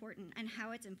it's important and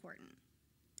how it's important.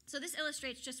 So this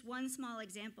illustrates just one small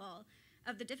example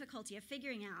of the difficulty of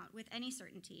figuring out with any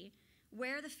certainty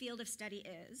where the field of study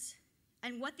is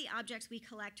and what the objects we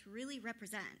collect really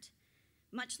represent,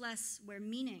 much less where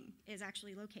meaning is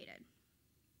actually located.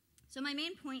 So my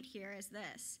main point here is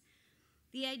this.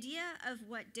 The idea of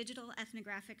what digital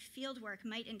ethnographic fieldwork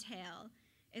might entail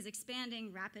is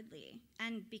expanding rapidly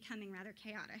and becoming rather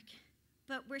chaotic.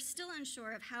 But we're still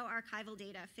unsure of how archival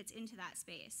data fits into that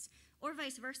space, or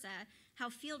vice versa, how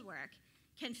fieldwork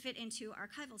can fit into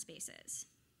archival spaces.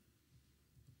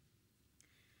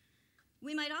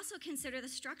 We might also consider the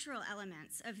structural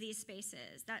elements of these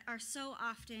spaces that are so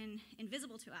often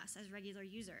invisible to us as regular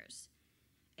users.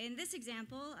 In this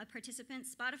example, a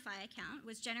participant's Spotify account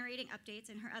was generating updates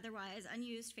in her otherwise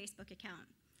unused Facebook account.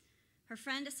 Her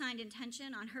friend assigned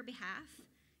intention on her behalf,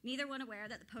 neither one aware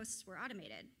that the posts were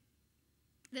automated.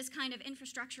 These kinds of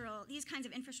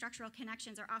infrastructural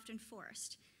connections are often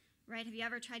forced, right? Have you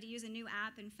ever tried to use a new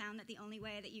app and found that the only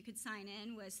way that you could sign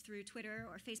in was through Twitter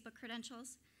or Facebook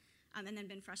credentials, and then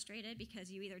been frustrated because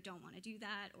you either don't want to do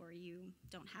that or you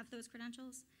don't have those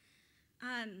credentials?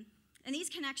 And these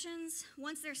connections,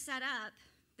 once they're set up,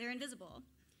 they're invisible.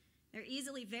 They're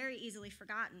very easily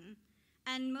forgotten.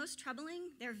 And most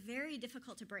troubling, they're very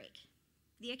difficult to break.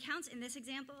 The accounts in this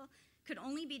example could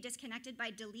only be disconnected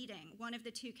by deleting one of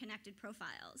the two connected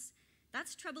profiles.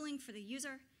 That's troubling for the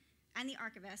user and the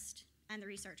archivist and the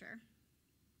researcher.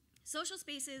 Social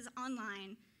spaces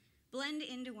online blend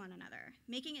into one another,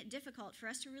 making it difficult for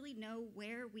us to really know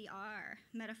where we are,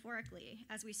 metaphorically,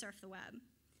 as we surf the web.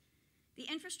 The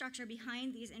infrastructure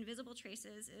behind these invisible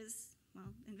traces is,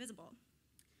 well, invisible.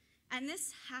 And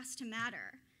this has to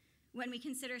matter when we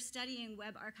consider studying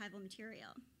web archival material.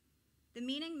 The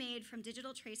meaning made from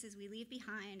digital traces we leave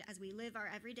behind as we live our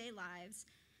everyday lives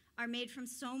are made from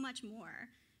so much more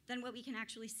than what we can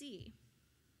actually see.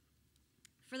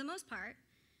 For the most part,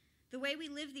 the way we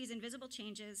live these invisible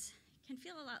changes can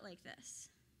feel a lot like this.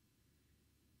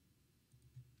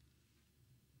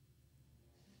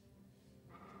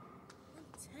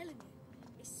 I'm telling you,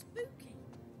 it's spooky.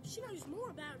 She knows more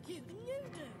about you than you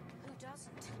do. Who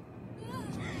doesn't?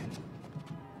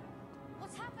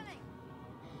 What's happening?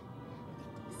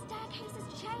 The staircase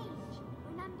has changed,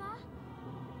 remember?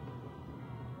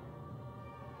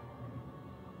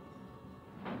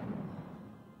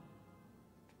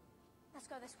 Let's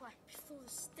go this way. Before the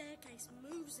staircase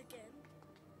moves again.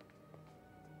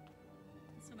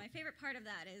 So my favorite part of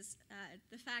that is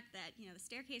the fact that, the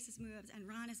staircase has moved and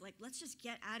Ron is like, let's just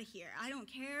get out of here. I don't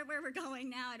care where we're going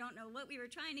now. I don't know what we were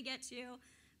trying to get to,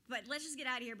 but let's just get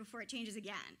out of here before it changes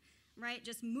again, right?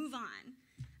 Just move on.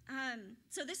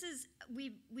 So this is,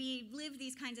 we live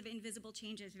these kinds of invisible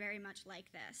changes very much like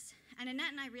this. And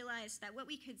Annette and I realized that what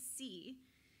we could see,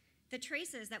 the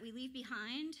traces that we leave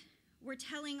behind, were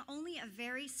telling only a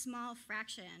very small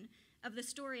fraction of the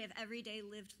story of everyday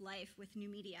lived life with new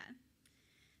media.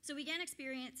 So we began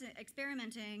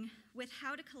experimenting with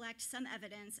how to collect some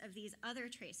evidence of these other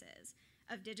traces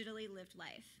of digitally lived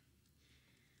life.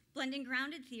 Blending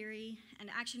grounded theory and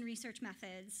action research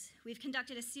methods, we've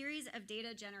conducted a series of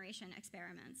data generation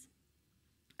experiments.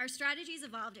 Our strategies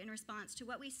evolved in response to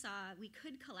what we saw we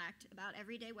could collect about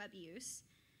everyday web use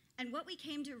and what we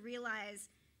came to realize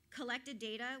collected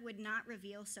data would not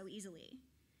reveal so easily.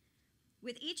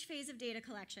 With each phase of data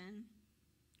collection,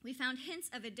 we found hints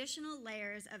of additional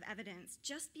layers of evidence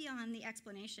just beyond the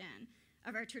explanation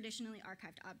of our traditionally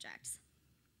archived objects.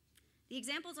 The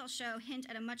examples I'll show hint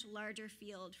at a much larger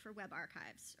field for web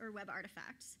archives, or web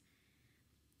artifacts.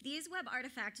 These web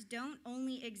artifacts don't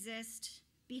only exist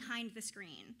behind the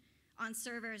screen on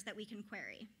servers that we can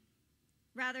query.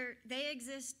 Rather, they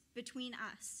exist between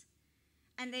us,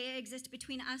 and they exist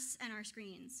between us and our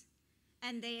screens,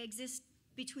 and they exist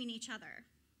between each other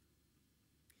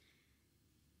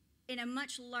in a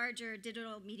much larger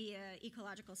digital media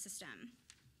ecological system.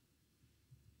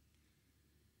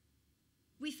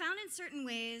 We found in certain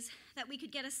ways that we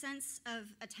could get a sense of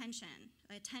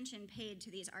attention paid to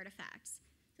these artifacts.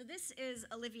 So this is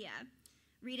Olivia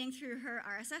reading through her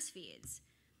RSS feeds.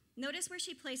 Notice where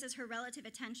she places her relative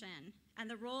attention and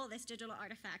the role this digital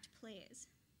artifact plays.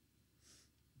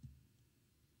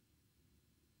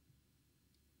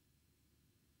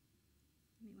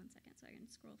 Give me 1 second so I can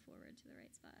scroll forward to the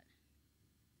right spot.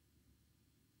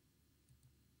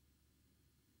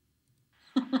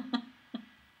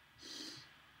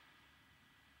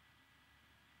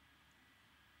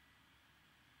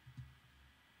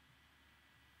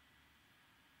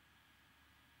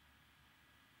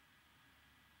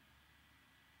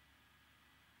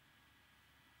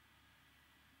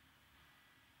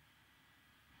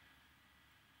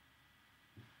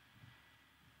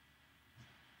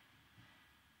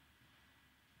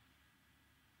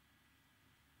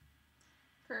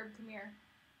 Curb, come here.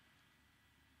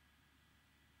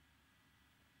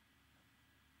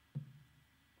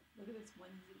 Look at this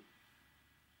onesie.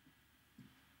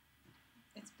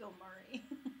 It's Bill Murray.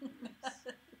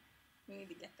 We need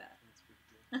to get that. That's pretty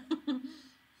cool.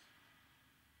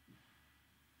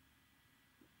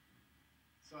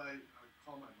 So I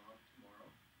call my mom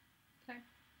tomorrow. Okay.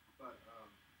 But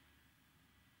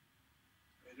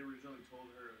I had originally told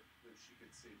her that she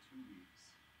could stay 2 weeks.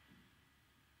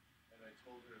 And I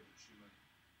told her that she might,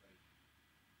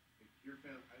 like your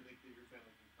family, I think that your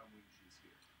family can come when she's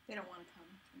here. They don't want to come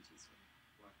when she's here.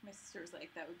 What? My sister was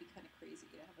like, that would be kind of crazy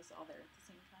to have us all there at the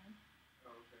same time.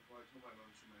 Oh, okay. Well, I told my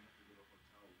mom she might have to go to a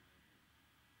hotel.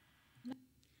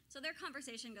 So their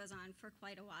conversation goes on for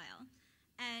quite a while.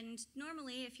 And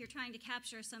normally, if you're trying to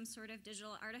capture some sort of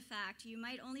digital artifact, you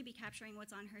might only be capturing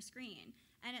what's on her screen.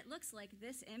 And it looks like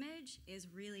this image is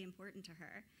really important to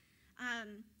her.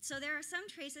 So there are some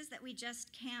traces that we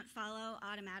just can't follow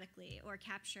automatically or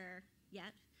capture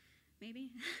yet,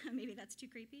 maybe. Maybe that's too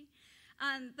creepy.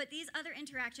 But these other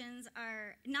interactions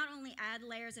are not only add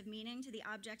layers of meaning to the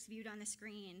objects viewed on the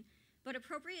screen, but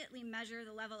appropriately measure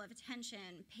the level of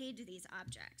attention paid to these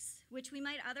objects, which we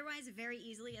might otherwise very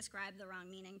easily ascribe the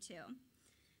wrong meaning to.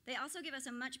 They also give us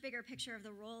a much bigger picture of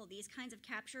the role these kinds of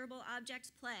capturable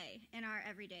objects play in our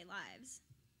everyday lives.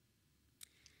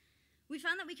 We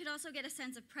found that we could also get a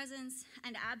sense of presence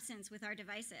and absence with our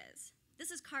devices. This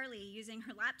is Carly using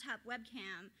her laptop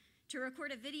webcam to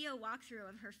record a video walkthrough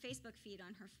of her Facebook feed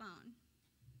on her phone.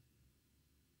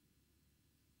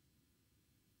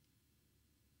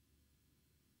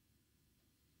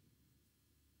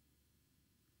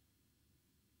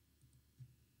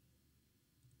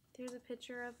 Here's a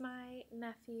picture of my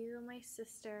nephew and my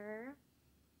sister,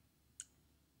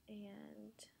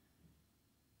 and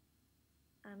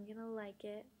I'm gonna like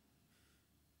it.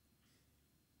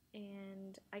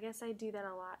 And I guess I do that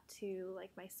a lot too,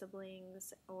 like my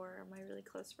siblings or my really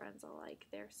close friends. I'll like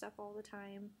their stuff all the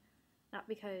time, not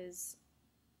because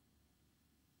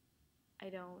I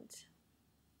don't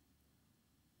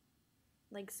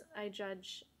like, I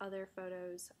judge other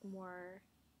photos more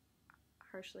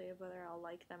harshly of whether I'll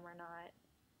like them or not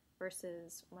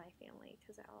versus my family,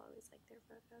 because I'll always like their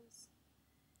photos.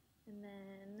 And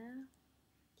then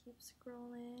keep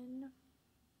scrolling,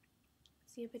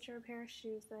 see a picture of a pair of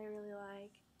shoes that I really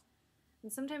like,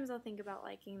 and sometimes I'll think about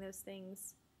liking those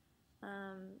things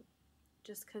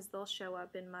just because they'll show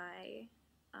up in my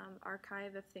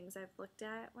archive of things I've looked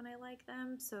at when I like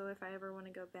them, so if I ever want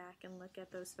to go back and look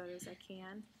at those photos I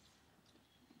can.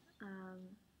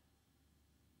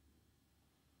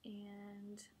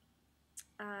 And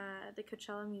the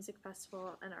Coachella Music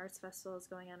Festival and Arts Festival is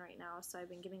going on right now, so I've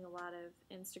been getting a lot of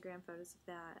Instagram photos of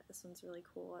that. This one's really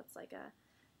cool. It's like a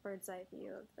bird's eye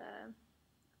view of the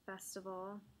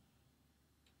festival.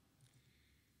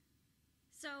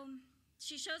 So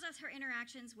she shows us her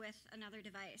interactions with another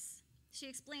device. She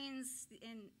explains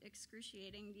in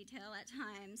excruciating detail at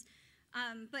times,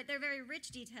 but they're very rich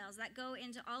details that go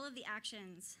into all of the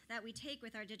actions that we take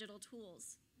with our digital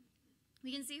tools.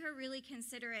 We can see her really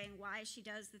considering why she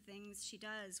does the things she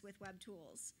does with web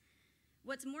tools.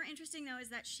 What's more interesting, though, is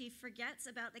that she forgets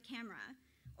about the camera,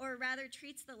 or rather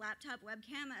treats the laptop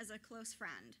webcam as a close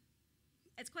friend.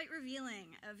 It's quite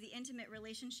revealing of the intimate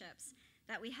relationships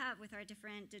that we have with our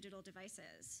different digital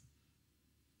devices.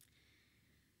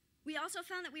 We also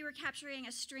found that we were capturing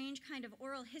a strange kind of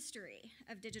oral history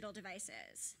of digital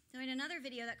devices. So in another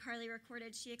video that Carly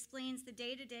recorded, she explains the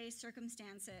day-to-day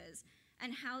circumstances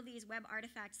and how these web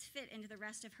artifacts fit into the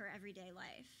rest of her everyday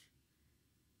life.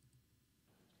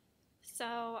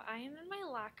 So I am in my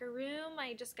locker room.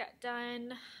 I just got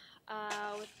done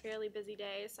with a fairly busy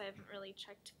day, so I haven't really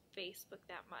checked Facebook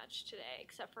that much today,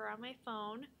 except for on my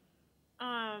phone.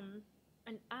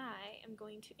 And I am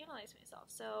going to analyze myself.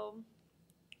 So,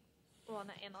 well,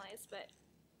 not analyze, but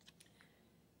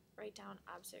write down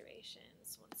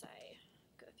observations once I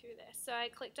go through this. So I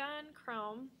clicked on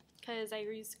Chrome, because I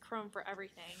use Chrome for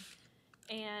everything.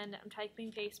 And I'm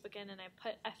typing Facebook in, and I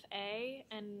put FA,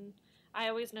 and I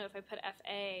always know if I put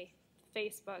FA,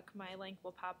 Facebook, my link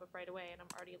will pop up right away, and I'm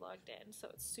already logged in, so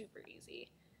it's super easy.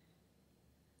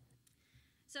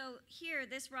 So here,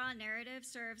 this raw narrative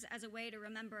serves as a way to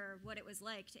remember what it was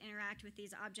like to interact with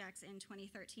these objects in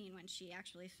 2013 when she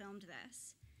actually filmed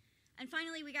this. And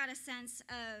finally, we got a sense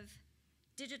of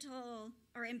digital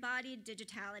or embodied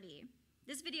digitality.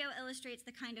 This video illustrates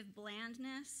the kind of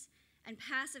blandness and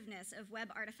passiveness of web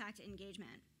artifact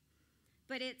engagement.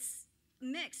 But it's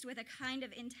mixed with a kind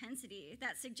of intensity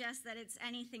that suggests that it's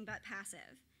anything but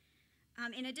passive.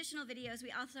 In additional videos,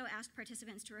 we also asked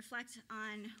participants to reflect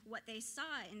on what they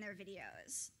saw in their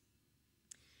videos.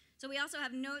 So we also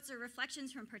have notes or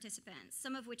reflections from participants,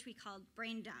 some of which we called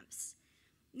brain dumps.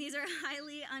 These are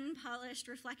highly unpolished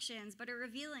reflections, but are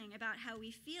revealing about how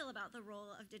we feel about the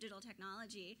role of digital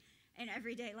technology in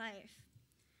everyday life.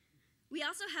 We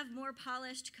also have more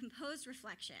polished, composed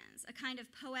reflections, a kind of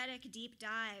poetic deep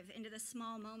dive into the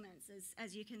small moments,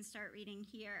 as you can start reading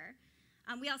here.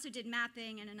 We also did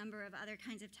mapping and a number of other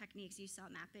kinds of techniques. You saw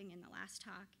mapping in the last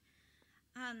talk.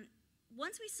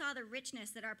 Once we saw the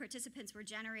richness that our participants were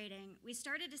generating, we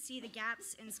started to see the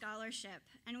gaps in scholarship,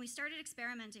 and we started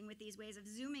experimenting with these ways of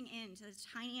zooming in to the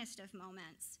tiniest of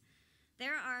moments.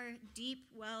 There are deep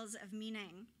wells of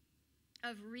meaning,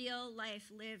 of real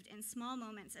life lived in small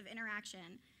moments of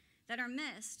interaction that are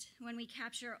missed when we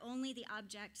capture only the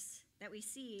objects that we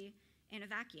see in a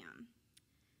vacuum.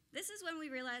 This is when we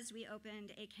realized we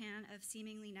opened a can of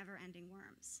seemingly never-ending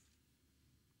worms.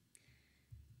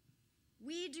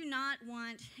 We do not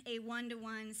want a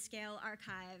one-to-one scale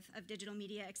archive of digital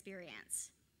media experience,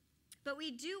 but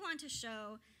we do want to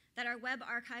show that our web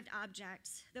archived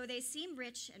objects, though they seem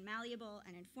rich and malleable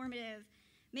and informative,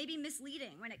 may be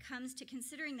misleading when it comes to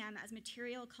considering them as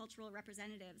material cultural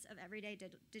representatives of everyday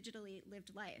digitally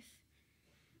lived life.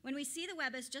 When we see the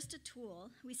web as just a tool,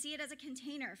 we see it as a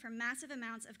container for massive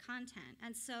amounts of content,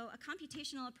 and so a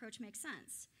computational approach makes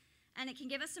sense. And it can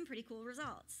give us some pretty cool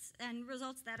results, and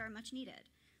results that are much needed.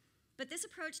 But this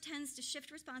approach tends to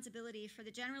shift responsibility for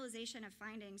the generalization of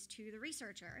findings to the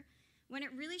researcher, when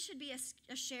it really should be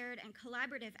a shared and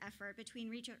collaborative effort between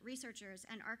researchers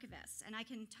and archivists. And I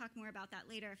can talk more about that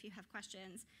later if you have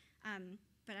questions,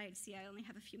 but I see I only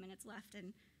have a few minutes left,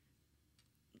 and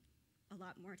a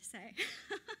lot more to say.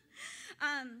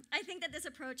 I think that this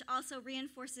approach also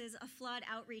reinforces a flawed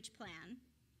outreach plan,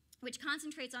 which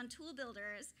concentrates on tool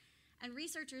builders and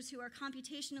researchers who are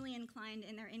computationally inclined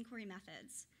in their inquiry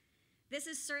methods. This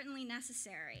is certainly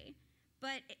necessary,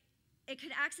 but it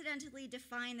could accidentally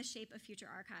define the shape of future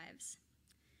archives.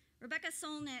 Rebecca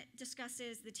Solnit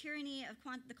discusses the tyranny of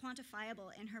the quantifiable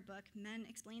in her book, Men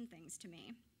Explain Things to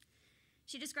Me.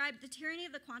 She described the tyranny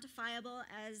of the quantifiable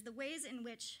as the ways in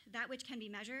which that which can be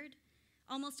measured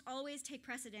almost always take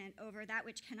precedent over that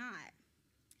which cannot.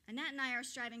 Annette and I are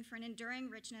striving for an enduring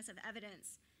richness of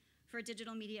evidence for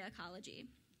digital media ecology.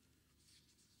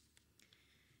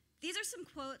 These are some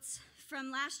quotes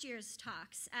from last year's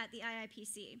talks at the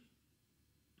IIPC,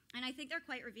 and I think they're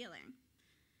quite revealing.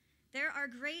 There are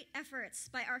great efforts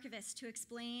by archivists to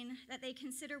explain that they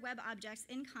consider web objects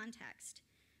in context,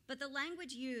 but the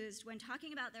language used when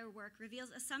talking about their work reveals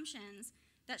assumptions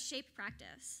that shape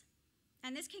practice.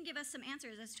 And this can give us some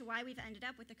answers as to why we've ended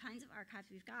up with the kinds of archives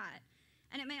we've got.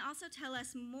 And it may also tell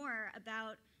us more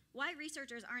about why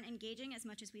researchers aren't engaging as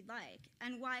much as we'd like,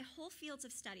 and why whole fields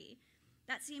of study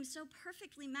that seem so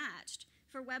perfectly matched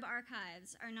for web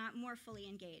archives are not more fully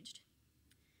engaged.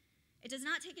 It does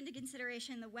not take into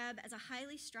consideration the web as a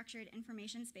highly structured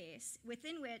information space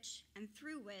within which and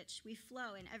through which we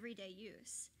flow in everyday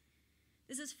use.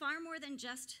 This is far more than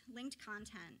just linked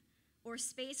content or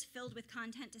space filled with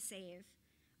content to save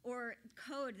or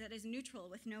code that is neutral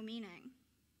with no meaning.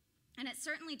 And it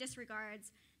certainly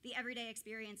disregards the everyday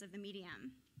experience of the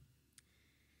medium.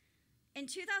 In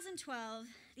 2012,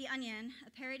 The Onion,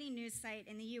 a parody news site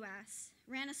in the US,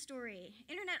 ran a story,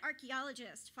 Internet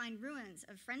Archaeologists Find Ruins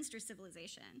of Friendster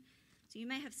Civilization. So you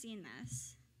may have seen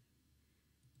this.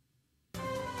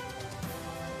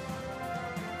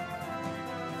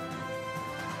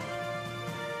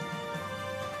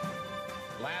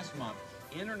 Last month,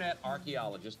 Internet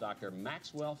archaeologist Dr.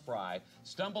 Maxwell Fry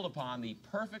stumbled upon the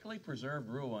perfectly preserved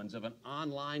ruins of an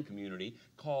online community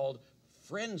called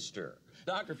Friendster.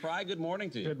 Dr. Fry, good morning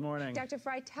to you. Good morning. Dr.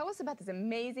 Fry, tell us about this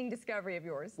amazing discovery of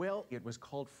yours. Well, it was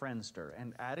called Friendster,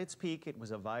 and at its peak, it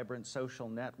was a vibrant social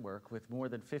network with more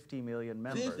than 50 million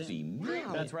members. 50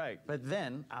 million? That's right. But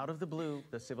then, out of the blue,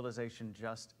 the civilization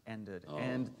just ended,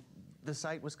 and the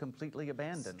site was completely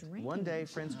abandoned. Strange. One day,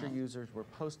 Friendster users were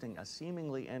posting a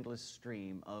seemingly endless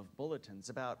stream of bulletins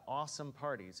about awesome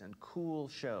parties and cool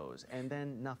shows, and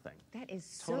then nothing. That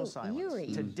is Total so silence. eerie.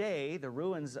 Today, the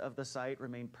ruins of the site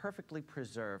remain perfectly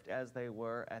preserved as they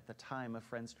were at the time of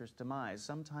Friendster's demise,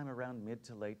 sometime around mid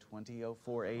to late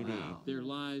 2004 AD. Wow. Their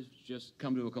lives just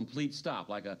come to a complete stop,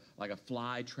 like a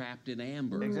fly trapped in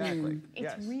amber. Exactly.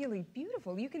 It's really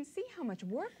beautiful. You can see how much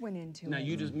work went into Now, it.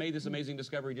 you just made this amazing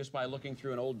discovery just by looking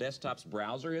through an old desktop's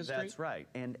browser history? That's right.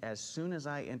 And as soon as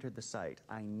I entered the site,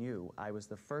 I knew I was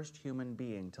the first human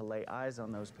being to lay eyes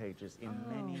on those pages in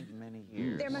many, many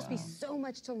years. There must be so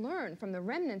much to learn from the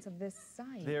remnants of this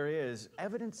site. There is.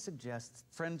 Evidence suggests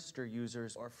Friendster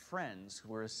users or friends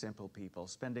were a simple people,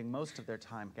 spending most of their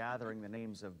time gathering the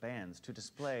names of bands to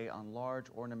display on large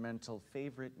ornamental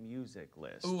favorite music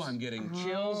lists. Ooh, I'm getting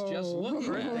chills just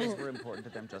looking at Birthdays it. were important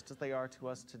to them, just as they are to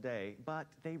us today, but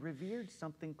they revered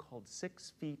something called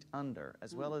 6 feet under,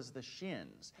 as well as the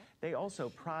shins. They also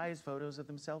prize photos of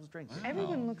themselves drinking.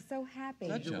 Everyone looks so happy.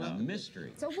 Such a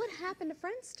mystery. So what happened to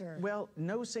Friendster? Well,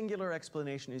 no singular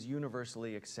explanation is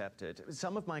universally accepted.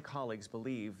 Some of my colleagues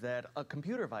believe that a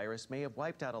computer virus may have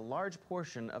wiped out a large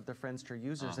portion of the Friendster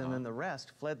users, and then the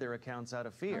rest fled their accounts out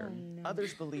of fear.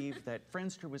 Others believe that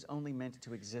Friendster was only meant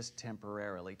to exist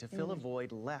temporarily, to fill a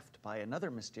void left by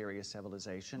another mysterious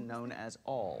civilization known as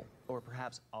All, or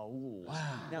perhaps Aul.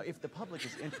 Now, if the public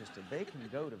is interested, they can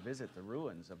go to visit the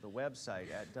ruins of the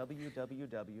website at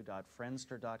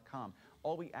www.friendster.com.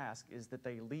 All we ask is that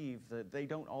they they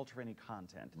don't alter any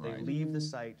content. They leave the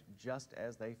site just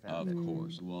as they found it. Of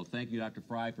course. Well, thank you, Dr.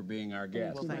 Fry, for being our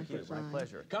guest. Well, thank you. My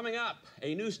pleasure. Coming up,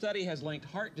 a new study has linked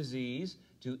heart disease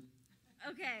to...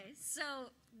 Okay, so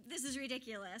this is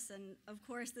ridiculous, and of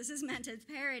course this is meant as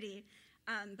parody,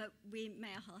 but we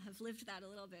may all have lived that a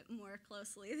little bit more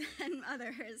closely than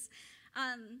others.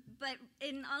 But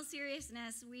in all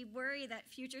seriousness, we worry that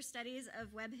future studies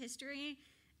of web history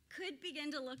could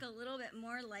begin to look a little bit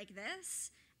more like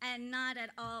this and not at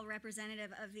all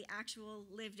representative of the actual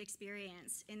lived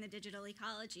experience in the digital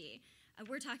ecology.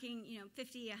 We're talking,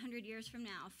 50, 100 years from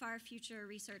now, far future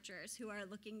researchers who are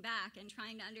looking back and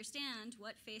trying to understand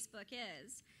what Facebook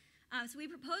is. So we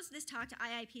proposed this talk to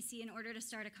IIPC in order to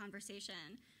start a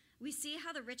conversation. We see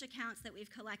how the rich accounts that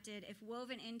we've collected, if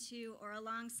woven into or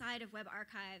alongside of web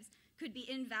archives, could be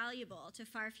invaluable to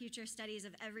far future studies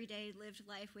of everyday lived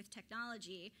life with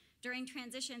technology during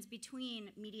transitions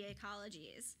between media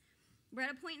ecologies. We're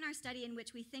at a point in our study in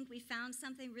which we think we found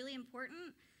something really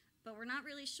important, but we're not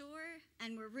really sure,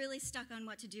 and we're really stuck on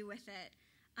what to do with it.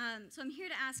 So I'm here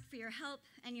to ask for your help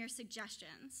and your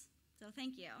suggestions. So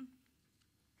thank you.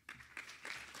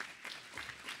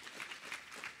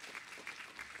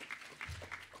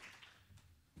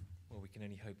 Well, we can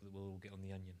only hope that we'll all get on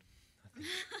The Onion,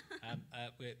 I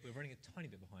think. We're running a tiny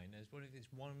bit behind. There's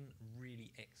one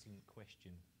really excellent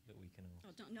question that we can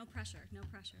ask. Oh, no pressure, no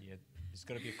pressure. Yeah, it's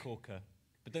got to be a corker.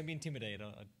 But don't be intimidated.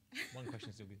 One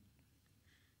question's still good.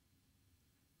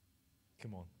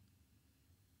 Come on.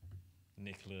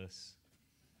 Nicholas.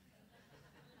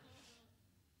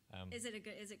 Is it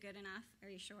good enough? Are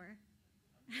you sure?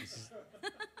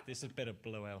 This had better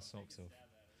blow our socks off.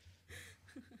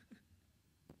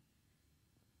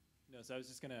 No, so I was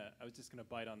just gonna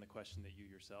bite on the question that you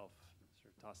yourself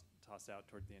sort of tossed out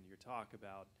toward the end of your talk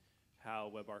about how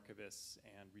web archivists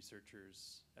and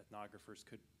researchers, ethnographers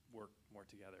could work more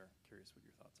together. Curious what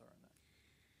your thoughts are on that.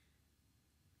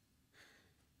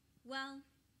 Well,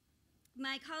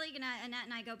 my colleague Annette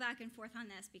and I go back and forth on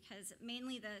this because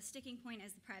mainly the sticking point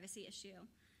is the privacy issue.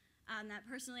 That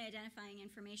personally identifying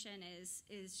information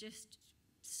is just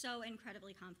so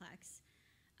incredibly complex.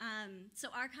 So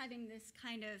archiving this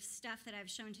kind of stuff that I've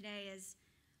shown today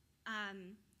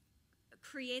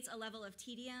creates a level of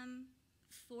tedium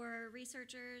for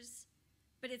researchers,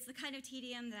 but it's the kind of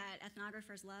tedium that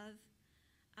ethnographers love.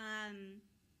 And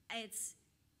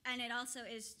it also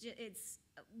is,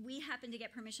 we happen to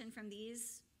get permission from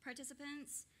these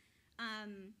participants.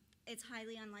 It's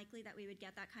highly unlikely that we would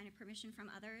get that kind of permission from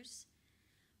others.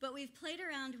 But we've played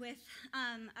around with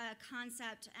a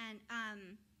concept, and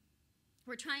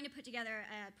we're trying to put together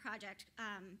a project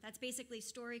that's basically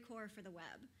StoryCorps for the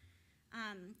web.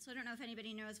 So I don't know if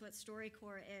anybody knows what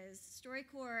StoryCorps is.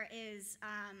 StoryCorps is,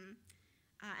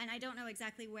 and I don't know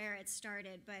exactly where it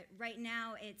started, but right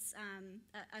now it's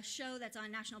a show that's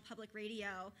on National Public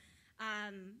Radio,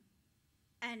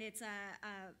 and it's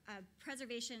a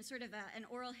preservation, sort of an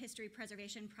oral history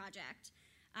preservation project.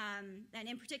 And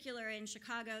in particular in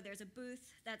Chicago, there's a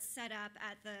booth that's set up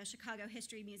at the Chicago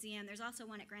History Museum. There's also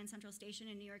one at Grand Central Station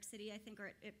in New York City, I think,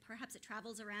 or perhaps it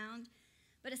travels around.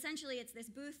 But essentially, it's this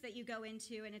booth that you go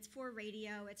into, and it's for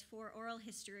radio, it's for oral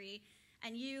history,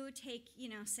 and you take,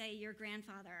 say your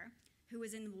grandfather who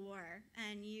was in the war,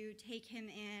 and you take him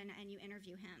in and you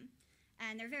interview him.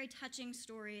 And they're very touching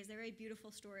stories, they're very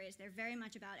beautiful stories, they're very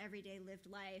much about everyday lived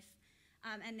life,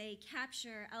 and they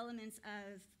capture elements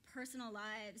of personal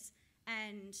lives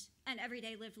and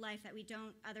everyday lived life that we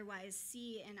don't otherwise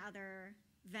see in other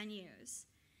venues,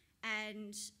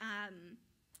 and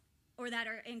or that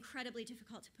are incredibly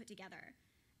difficult to put together.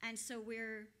 And so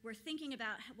we're thinking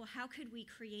about, well, how could we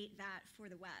create that for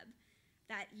the web?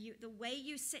 That the way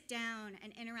you sit down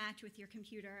and interact with your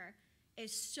computer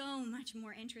is so much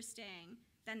more interesting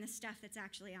than the stuff that's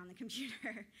actually on the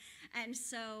computer. And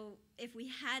so if we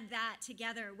had that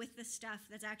together with the stuff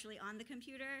that's actually on the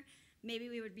computer, maybe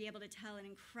we would be able to tell an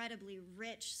incredibly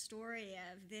rich story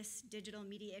of this digital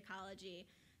media ecology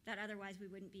that otherwise we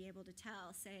wouldn't be able to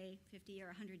tell, say, 50 or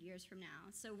 100 years from now.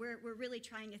 So we're really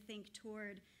trying to think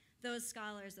toward those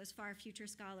scholars, those far future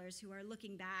scholars who are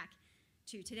looking back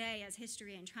to today as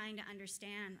history and trying to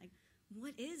understand, like,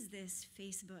 what is this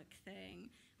Facebook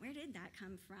thing? Where did that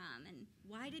come from? And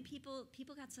why did people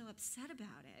got so upset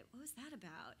about it? What was that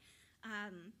about?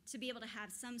 To be able to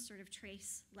have some sort of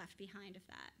trace left behind of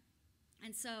that.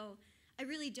 And so I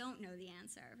really don't know the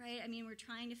answer, right? I mean, we're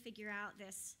trying to figure out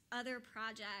this other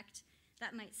project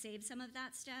that might save some of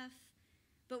that stuff,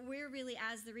 but we're really,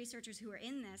 as the researchers who are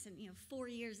in this, and 4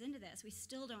 years into this, we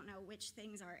still don't know which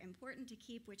things are important to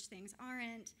keep, which things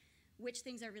aren't, which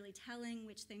things are really telling,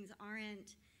 which things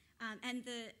aren't. And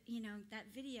that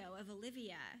video of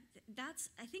Olivia,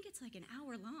 I think it's like an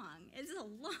hour long. It's a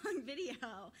long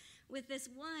video with this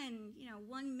one,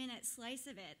 1 minute slice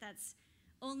of it that's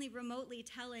only remotely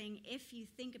telling if you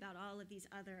think about all of these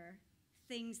other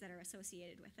things that are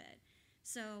associated with it.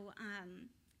 So,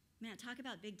 man, talk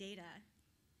about big data.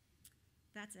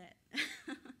 That's it.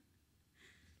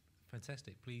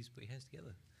 Fantastic. Please put your hands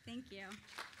together. Thank you.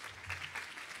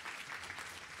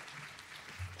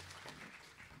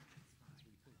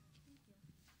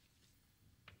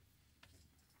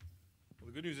 Well,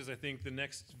 the good news is I think the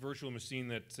next virtual machine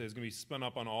that is going to be spun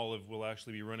up on Olive will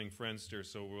actually be running Friendster,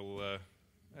 so we'll...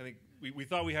 I think we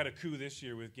thought we had a coup this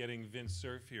year with getting Vince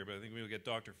Cerf here, but I think we'll get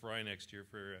Dr. Fry next year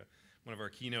for one of our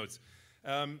keynotes.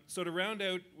 So to round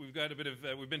out, we've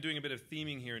been doing a bit of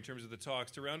theming here in terms of the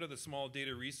talks. To round out the small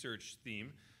data research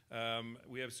theme,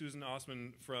 we have Susan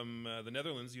Aasman from the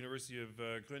Netherlands, University of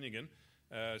Groningen,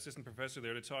 assistant professor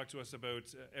there, to talk to us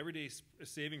about everyday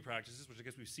saving practices, which I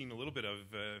guess we've seen a little bit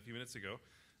of a few minutes ago,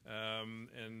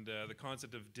 and the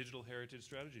concept of digital heritage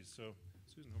strategies. So,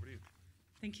 Susan, over to you.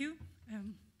 Thank you.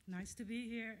 Nice to be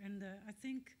here, and I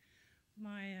think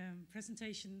my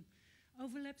presentation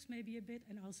overlaps maybe a bit,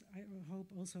 and also I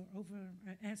hope also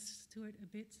adds to it a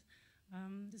bit.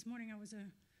 This morning I was a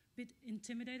bit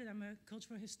intimidated. I'm a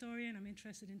cultural historian. I'm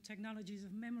interested in technologies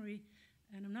of memory,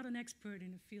 and I'm not an expert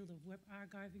in the field of web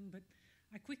archiving, but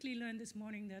I quickly learned this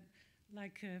morning that,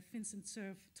 like Vincent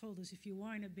Cerf told us, if you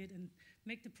whine a bit and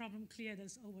make the problem clear,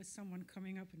 there's always someone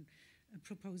coming up and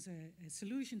propose a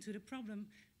solution to the problem.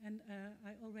 And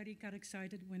I already got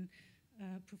excited when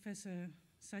Professor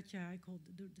Satya, I called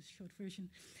the short version,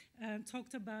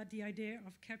 talked about the idea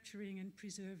of capturing and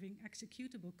preserving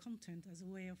executable content as a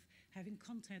way of having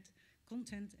content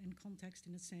and context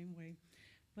in the same way.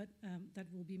 But that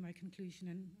will be my conclusion,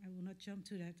 and I will not jump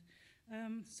to that.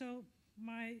 So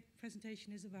my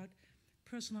presentation is about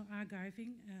personal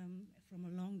archiving from a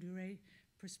longue durée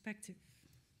perspective.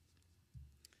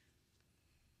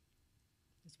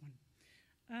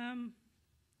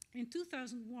 In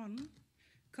 2001,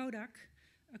 Kodak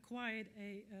acquired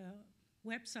a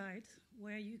website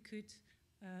where you could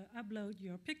upload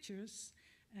your pictures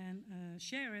and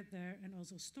share it there and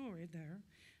also store it there.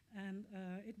 And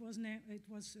it was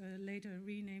later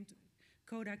renamed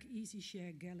Kodak Easy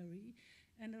Share Gallery.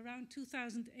 And around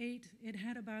 2008, it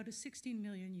had about 16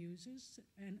 million users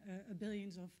and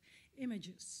billions of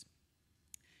images.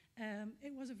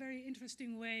 It was a very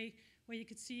interesting way where you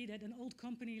could see that an old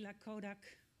company like Kodak,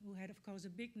 who had, of course, a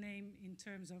big name in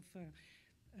terms of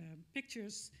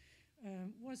pictures,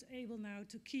 was able now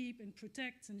to keep and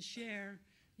protect and share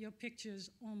your pictures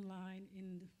online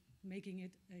in making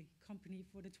it a company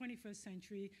for the 21st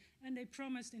century. And they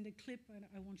promised in the clip, and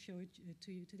I won't show it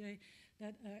to you today,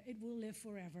 that it will live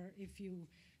forever if you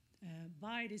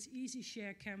buy this easy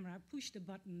share camera, push the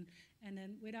button, and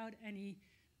then without any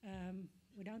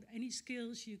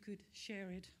skills, you could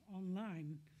share it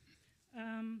online.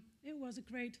 It was a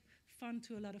great fun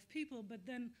to a lot of people, but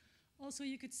then also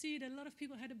you could see that a lot of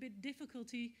people had a bit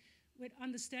difficulty with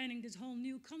understanding this whole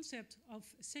new concept of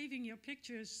saving your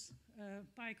pictures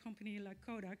by a company like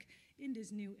Kodak in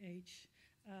this new age.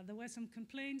 There were some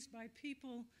complaints by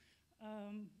people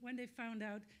when they found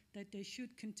out that they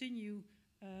should continue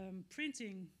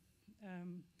printing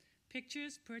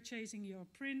pictures, purchasing your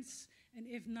prints, and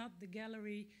if not, the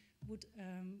gallery would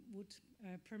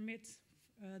permit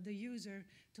the user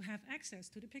to have access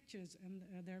to the pictures. And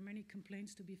there are many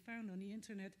complaints to be found on the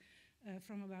internet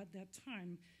from about that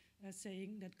time,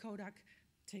 saying that Kodak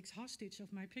takes hostage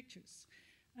of my pictures.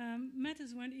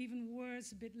 Matters went even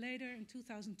worse a bit later. In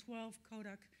 2012,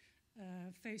 Kodak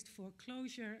faced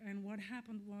foreclosure, and what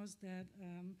happened was that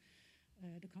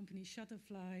the company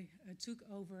Shutterfly took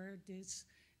over this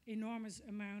enormous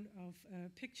amount of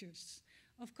pictures.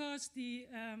 Of course, the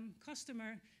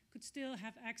customer could still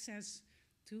have access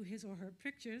to his or her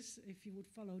pictures if you would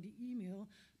follow the email,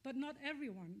 but not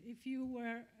everyone. If you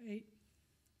were a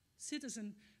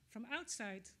citizen from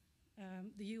outside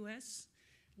the US,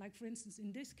 like for instance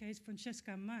in this case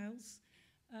Francesca Miles,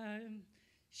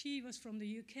 she was from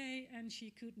the UK and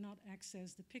she could not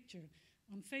access the picture.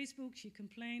 On Facebook she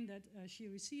complained that she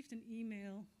received an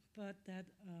email, but that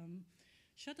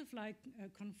Shutterfly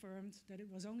confirmed that it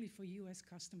was only for US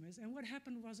customers. And what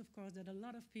happened was, of course, that a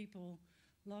lot of people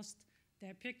lost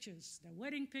their pictures, their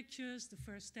wedding pictures, the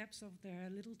first steps of their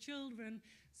little children,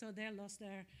 so they lost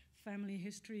their family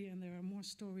history, and there are more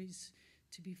stories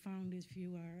to be found if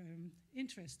you are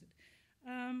interested.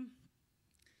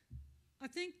 I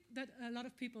think that a lot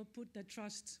of people put their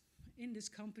trust in this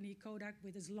company, Kodak,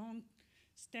 with its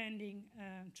long-standing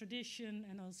tradition,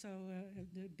 and also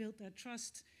built their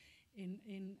trust in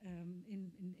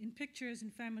pictures,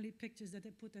 in family pictures, that they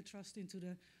put their trust into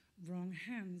the wrong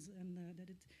hands, and that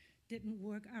it didn't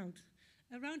work out.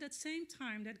 Around that same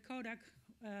time that Kodak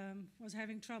was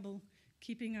having trouble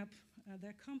keeping up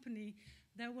their company,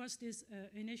 there was this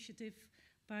initiative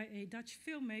by a Dutch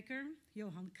filmmaker,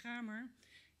 Johan Kramer,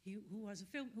 who is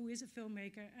a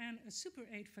filmmaker and a Super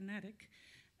 8 fanatic,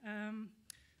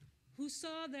 who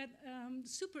saw that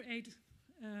Super 8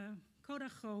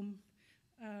 Kodachrome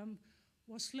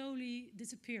was slowly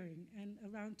disappearing. And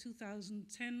around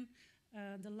 2010,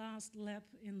 the last lab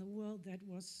in the world that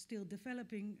was still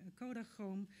developing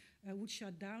Kodachrome would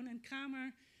shut down, and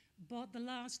Kramer bought the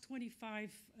last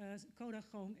 25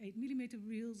 Kodachrome 8mm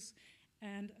reels,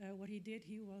 and what he did,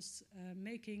 he was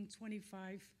making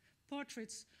 25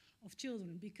 portraits of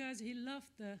children. Because he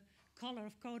loved the color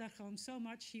of Kodachrome so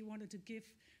much, he wanted to give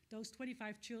those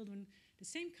 25 children the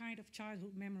same kind of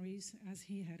childhood memories as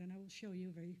he had, and I will show you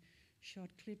a very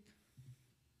short clip.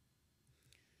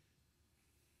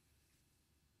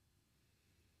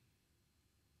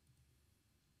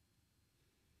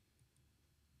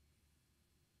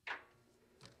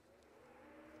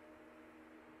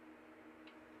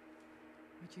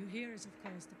 What you hear is, of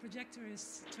course, the projector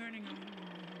is turning on, and you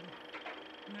hear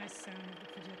the nice sound of the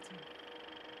projector.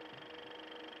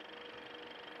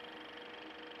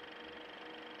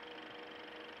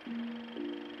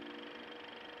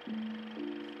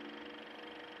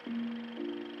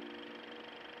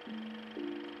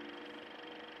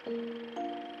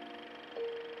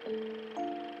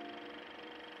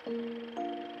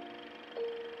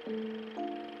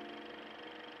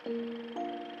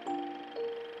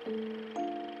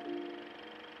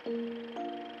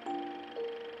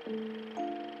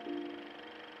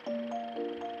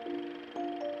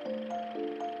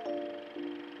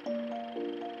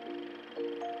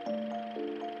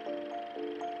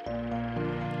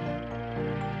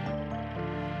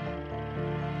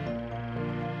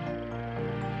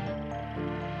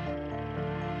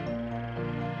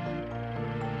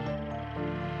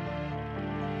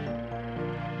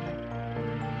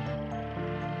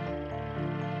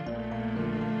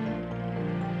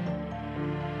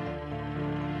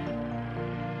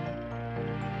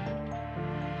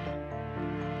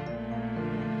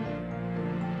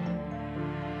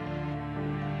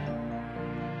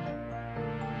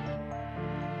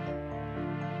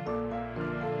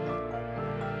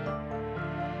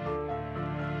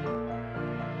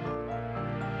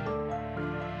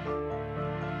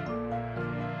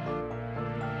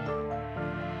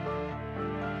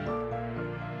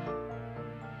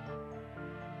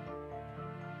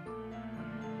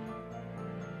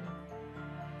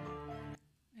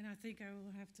 think I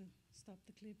will have to stop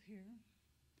the clip here.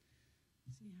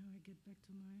 See how I get back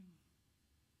to my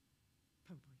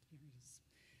PowerPoint. Here it is.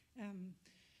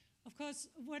 Of course,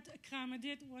 what Kramer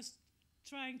did was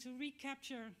trying to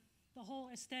recapture the whole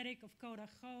aesthetic of Kodak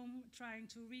Home, trying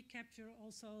to recapture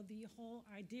also the whole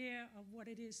idea of what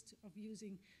it is of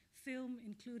using film,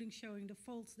 including showing the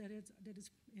faults that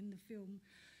is in the film.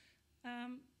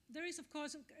 There is, of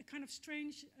course, a kind of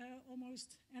strange,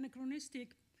 almost anachronistic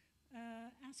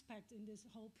aspect in this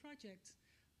whole project.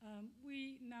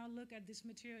 We now look at this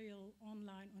material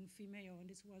online on Vimeo, and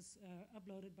this was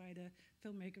uploaded by the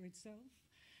filmmaker itself.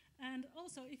 And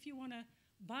also, if you want to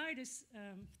buy this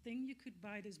thing, you could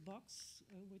buy this box,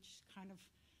 which kind of,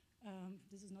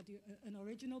 this is not an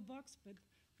original box, but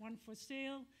one for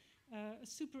sale, a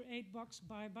Super 8 box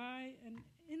bye-bye, and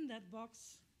in that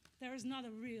box, there is not a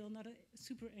reel, not a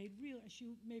Super 8 reel, as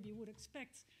you maybe would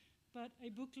expect, but a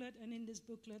booklet, and in this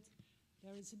booklet,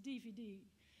 there is a DVD.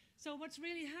 So what's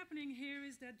really happening here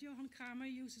is that Johan Kramer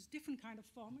uses different kind of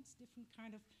formats, different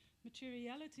kind of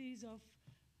materialities of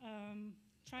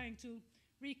trying to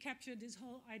recapture this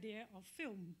whole idea of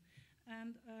film.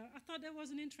 And I thought that was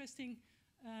an interesting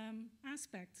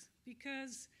aspect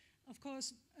because, of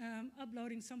course,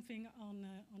 uploading something on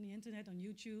the internet, on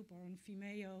YouTube or on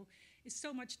Vimeo is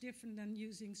so much different than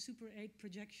using Super 8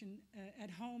 projection at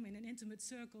home in an intimate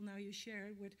circle. Now you share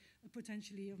it with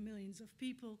potentially of millions of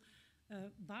people.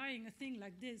 Buying a thing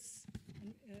like this,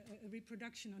 a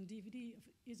reproduction on DVD,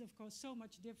 is of course so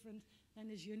much different than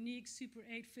this unique Super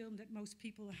 8 film that most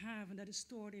people have and that is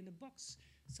stored in a box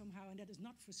somehow, and that is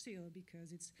not for sale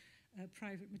because it's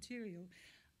private material.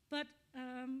 But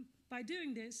by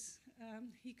doing this,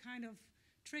 he kind of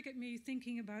triggered me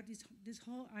thinking about this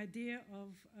whole idea of,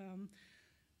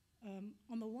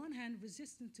 on the one hand,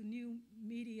 resistant to new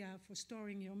media for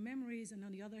storing your memories, and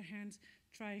on the other hand,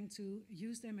 trying to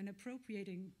use them and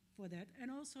appropriating for that. And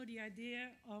also the idea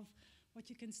of what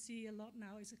you can see a lot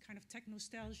now is a kind of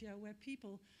technostalgia where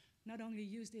people not only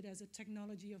used it as a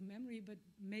technology of memory, but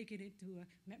make it into a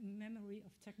memory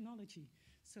of technology,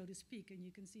 so to speak. And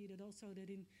you can see that also that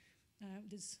in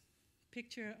this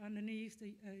picture underneath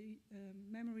the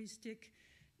memory stick,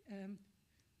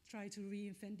 try to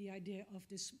reinvent the idea of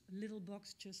this little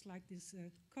box, just like this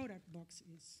Kodak box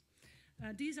is.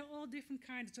 These are all different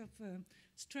kinds of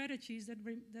strategies that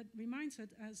reminds us,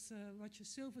 as Roger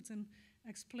Silverton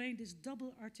explained, this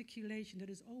double articulation that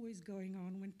is always going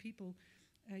on when people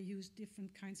use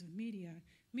different kinds of media.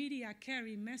 Media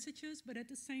carry messages, but at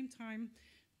the same time,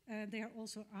 they are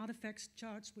also artifacts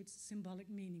charged with symbolic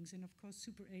meanings. And of course,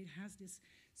 Super 8 has this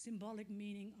symbolic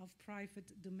meaning of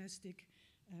private, domestic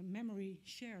memory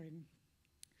sharing.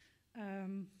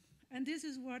 And this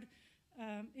is what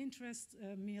interests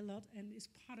me a lot and is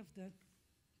part of the,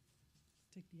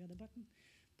 take the other button,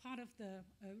 part of the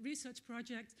research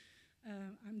project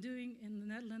I'm doing in the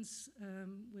Netherlands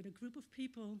with a group of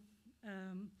people.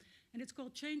 And it's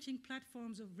called Changing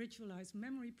Platforms of Ritualized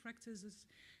Memory Practices.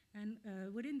 And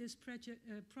within this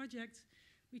project,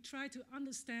 we try to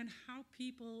understand how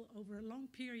people over a long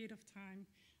period of time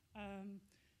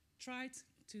tried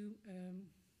to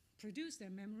produce their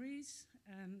memories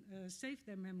and save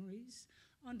their memories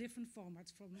on different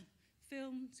formats, from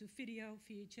film to video,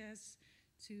 VHS,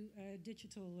 to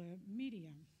digital media.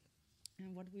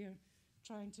 And what we're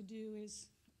trying to do is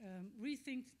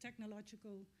rethink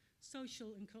technological,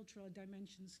 social, and cultural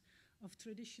dimensions of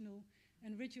traditional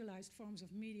and ritualized forms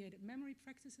of mediated memory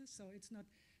practices. So it's not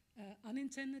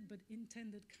unintended, but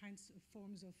intended kinds of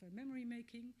forms of memory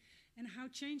making, and how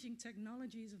changing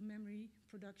technologies of memory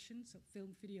production, so film,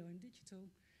 video, and digital,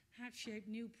 have shaped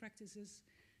new practices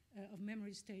of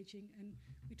memory staging. And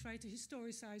we try to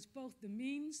historicize both the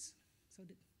means, so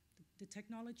the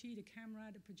technology, the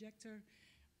camera, the projector,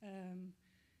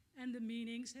 and the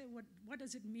meanings. What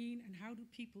does it mean, and how do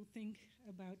people think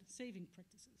about saving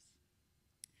practices?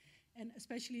 And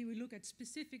especially we look at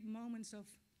specific moments of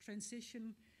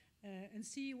transition and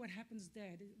see what happens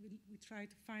there. We try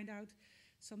to find out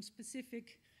some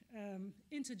specific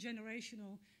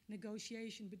intergenerational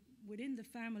negotiation within the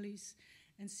families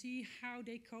and see how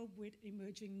they cope with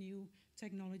emerging new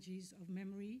technologies of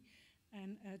memory,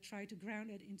 and try to ground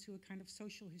it into a kind of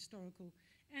social, historical,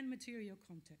 and material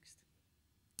context.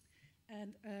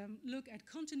 And look at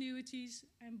continuities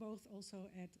and both also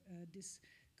at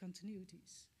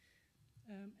discontinuities.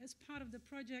 As part of the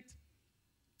project,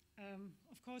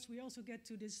 of course, we also get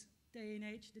to this day and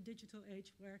age, the digital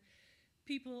age, where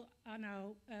people are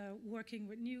now working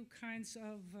with new kinds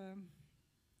of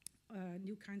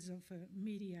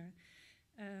media,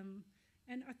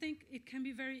 and I think it can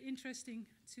be very interesting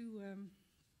to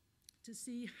to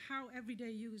see how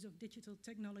everyday use of digital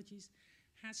technologies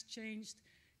has changed,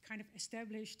 kind of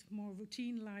established more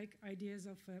routine-like ideas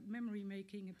of memory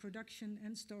making and production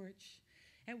and storage.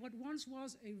 And what once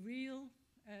was a reel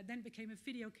then became a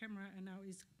video camera, and now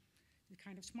is the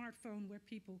kind of smartphone where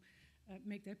people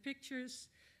make their pictures.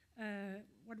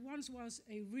 What once was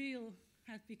a reel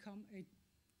has become a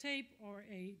tape or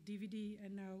a DVD,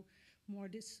 and now more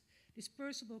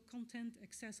dispersible content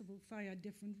accessible via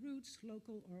different routes,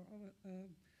 local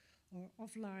or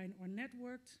offline or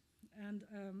networked. And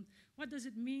what does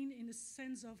it mean in the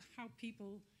sense of how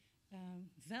people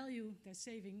value their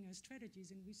saving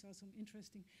strategies? And we saw some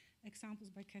interesting examples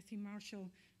by Cathy Marshall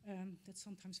that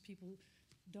sometimes people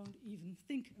don't even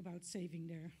think about saving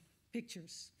their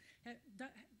pictures.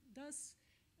 Does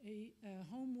a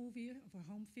home movie or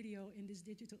a home video in this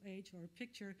digital age, or a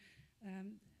picture,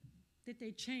 did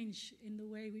they change in the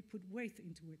way we put weight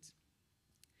into it?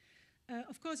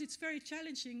 Of course, it's very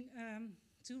challenging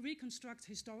to reconstruct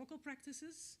historical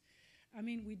practices. I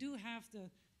mean, we do have the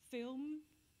film,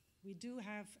 we do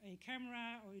have a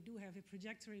camera, or we do have a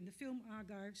projector in the film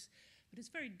archives, but it's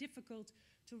very difficult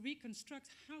to reconstruct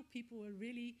how people were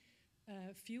really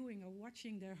viewing or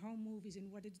watching their home movies,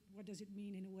 and what does it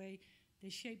mean in a way they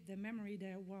shaped their memory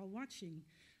there while watching.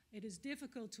 It is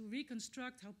difficult to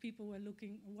reconstruct how people were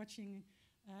watching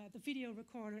the video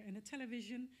recorder and the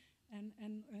television,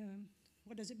 and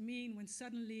what does it mean when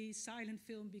suddenly silent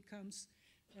film becomes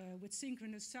with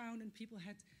synchronous sound, and people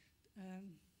had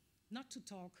not to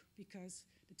talk because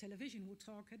the television would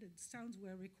talk and the sounds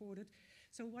were recorded.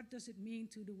 So what does it mean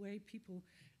to the way people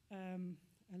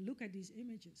look at these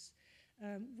images?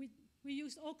 We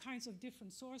used all kinds of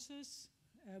different sources,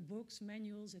 books,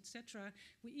 manuals, etc.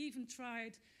 We even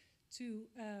tried to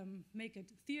make a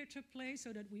theater play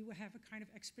so that we would have a kind of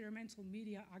experimental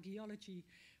media archaeology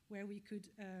where we could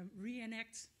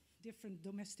reenact different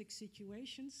domestic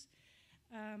situations.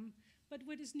 But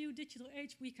with this new digital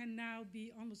age, we can now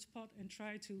be on the spot and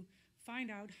try to find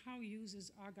out how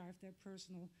users archive their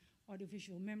personal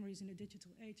audiovisual memories in a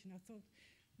digital age. And I thought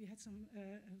we had some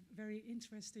very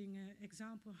interesting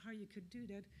example how you could do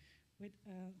that with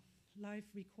live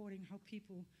recording how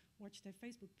people watch their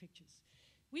Facebook pictures.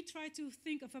 We try to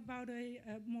think of about a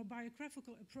more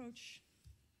biographical approach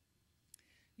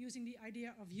using the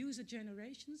idea of user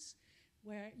generations,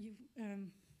 where you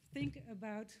think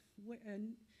about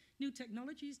new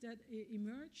technologies that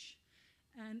emerge,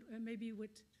 and maybe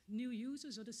with new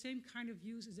users or the same kind of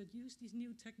users that use these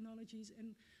new technologies,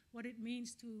 and what it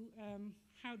means to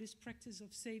how this practice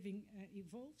of saving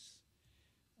evolves,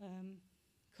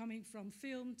 coming from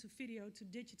film to video to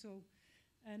digital.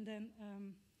 And then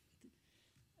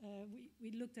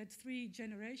we looked at 3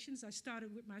 generations. I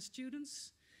started with my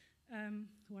students,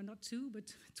 who are not 2,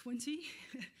 but 20.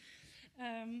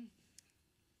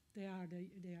 They are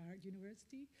at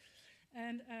university.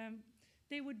 And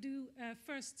they would do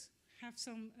first have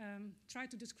some, try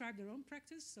to describe their own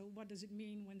practice. So what does it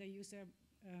mean when they use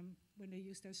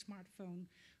their smartphone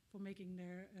for making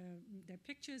their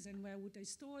pictures, and where would they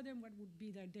store them? What would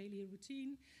be their daily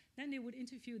routine? Then they would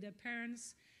interview their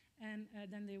parents, and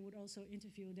then they would also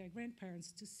interview their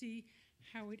grandparents to see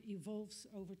how it evolves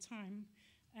over time,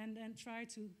 and then try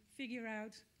to figure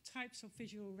out types of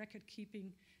visual record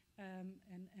keeping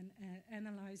and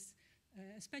analyze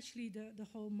especially the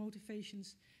whole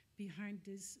motivations behind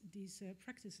these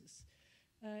practices.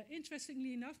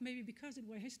 Interestingly enough, maybe because it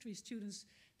were history students,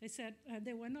 they said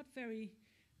they were not very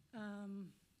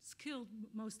skilled,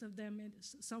 most of them.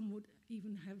 Some would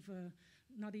even have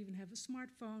not even have a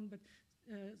smartphone, but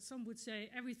some would say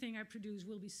everything I produce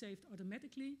will be saved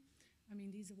automatically. I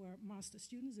mean, these were master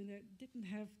students, and they didn't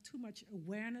have too much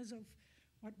awareness of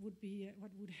what would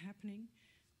happening.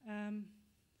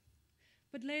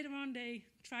 But later on, they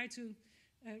tried to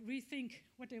rethink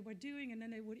what they were doing, and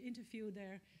then they would interview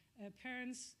their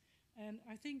parents. And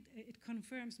I think it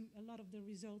confirms a lot of the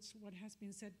results, what has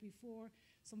been said before.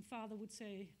 Some father would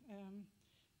say,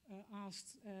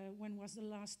 asked, when was the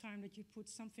last time that you put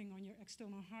something on your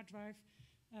external hard drive?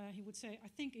 He would say, I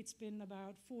think it's been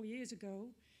about 4 years ago.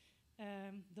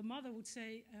 The mother would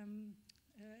say,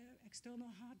 external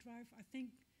hard drive, I think,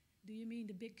 do you mean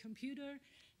the big computer?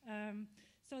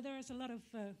 So there's a lot of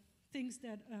things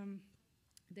that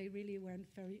they really weren't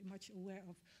very much aware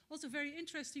of. Also very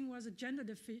interesting was the gender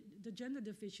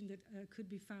division that could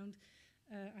be found.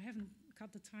 I haven't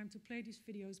got the time to play these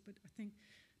videos, but I think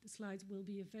the slides will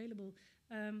be available.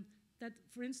 That,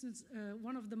 for instance,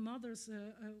 one of the mothers,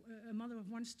 a mother of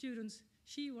one student,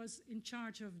 she was in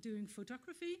charge of doing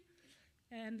photography.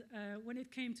 And when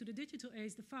it came to the digital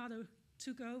age, the father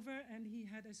took over, and he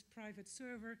had his private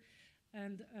server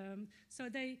And so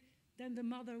then the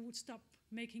mother would stop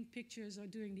making pictures or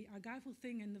doing the archival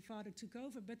thing, and the father took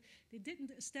over, but they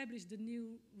didn't establish the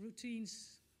new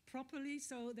routines properly.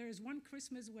 So there is one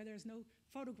Christmas where there's no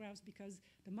photographs because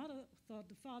the mother thought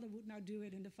the father would now do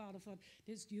it, and the father thought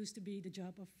this used to be the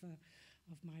job of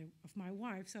my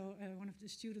wife. So one of the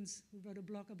students who wrote a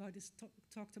blog about this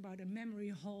talked about a memory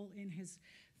hole in his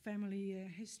family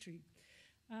history.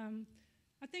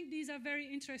 I think these are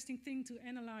very interesting things to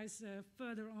analyze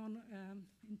further on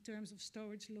in terms of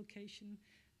storage, location,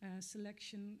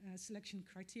 selection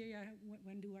criteria.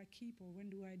 When do I keep or when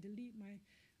do I delete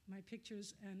my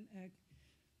pictures? And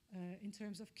in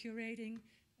terms of curating,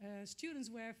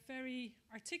 students were very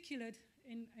articulate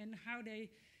in how they,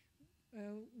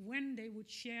 when they would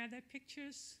share their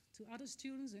pictures to other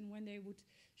students and when they would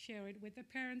share it with their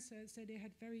parents. So they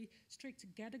had very strict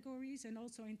categories, and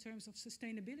also in terms of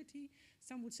sustainability.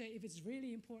 Some would say if it's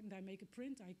really important, I make a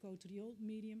print, I go to the old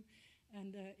medium,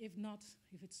 and if not,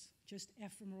 if it's just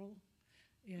ephemeral,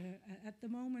 at the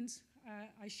moment,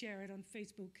 I share it on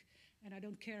Facebook, and I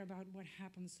don't care about what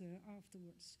happens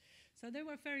afterwards. So they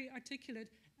were very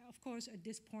articulate, of course, at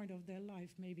this point of their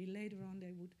life. Maybe later on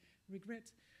they would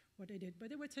regret what they did, but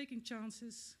they were taking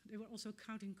chances. They were also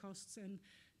counting costs and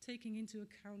taking into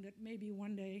account that maybe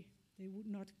one day they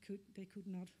could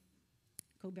not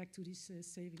go back to these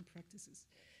saving practices.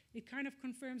 It kind of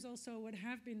confirms also what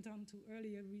have been done to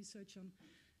earlier research on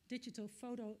digital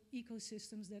photo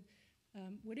ecosystems, that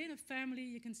within a family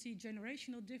you can see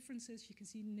generational differences, you can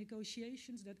see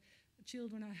negotiations, that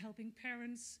children are helping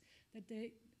parents, that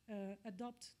they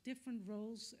adopt different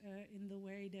roles in the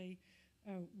way they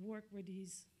work with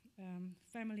these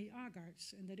family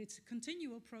archives, and that it's a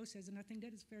continual process. And I think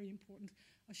that is very important,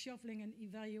 a shuffling and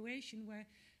evaluation where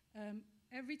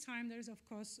every time there's, of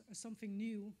course, something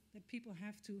new that people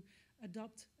have to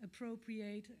adopt,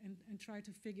 appropriate, and try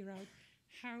to figure out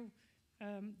how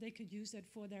they could use that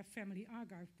for their family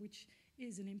archive, which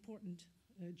is an important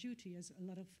duty, as a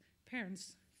lot of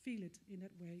parents feel it in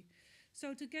that way.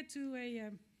 So to get to a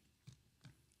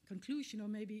conclusion, or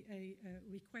maybe a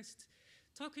request,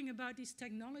 talking about these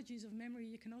technologies of memory,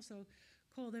 you can also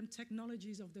call them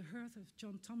technologies of the hearth, as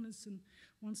John Tomlinson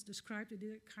once described it.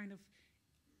 They're kind of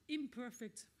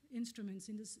imperfect instruments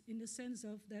in the sense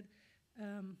of that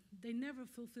they never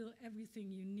fulfill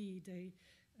everything you need.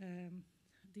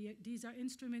 These are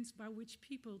instruments by which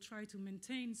people try to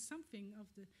maintain something of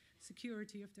the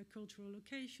security of their cultural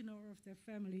location or of their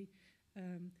family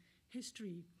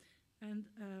history. And,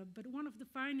 but one of the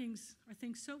findings, I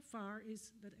think, so far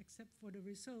is that, except for the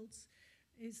results,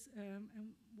 is,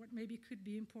 and what maybe could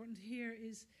be important here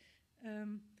is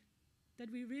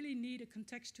that we really need a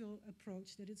contextual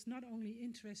approach, that it's not only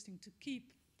interesting to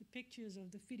keep the pictures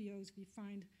of the videos we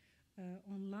find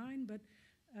online, but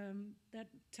that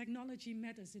technology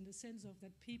matters in the sense of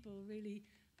that people really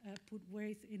put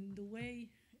weight in the way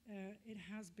it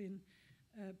has been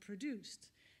produced.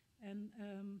 And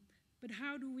but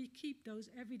how do we keep those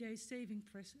everyday saving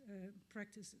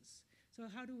practices? So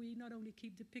how do we not only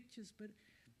keep the pictures, but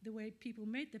the way people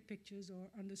made the pictures or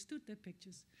understood their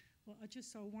pictures? Well, I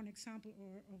just saw one example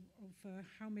of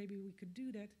how maybe we could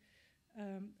do that.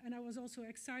 And I was also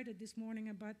excited this morning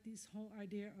about this whole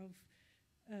idea of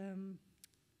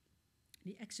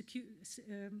the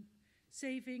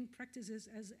saving practices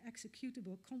as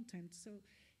executable content. So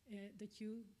that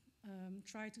you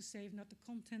try to save not the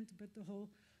content, but the whole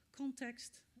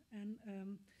context, and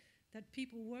that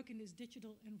people work in this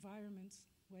digital environment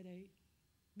where they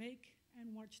make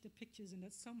and watch the pictures, and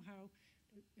that somehow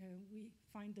we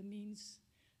find the means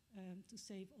to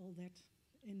save all that.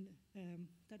 And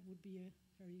that would be a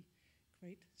very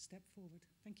great step forward.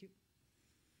 Thank you.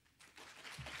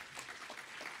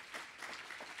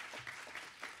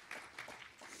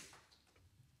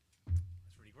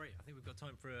 That's really great. I think we've got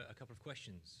time for a couple of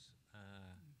questions.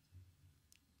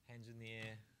 Hands in the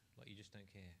air, like you just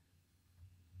don't care.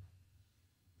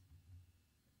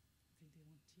 I think they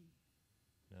want tea.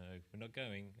 No, we're not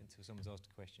going until someone's asked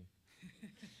a question.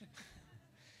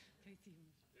 Cathy.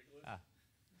 Ah.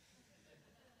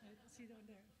 See down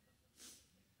there.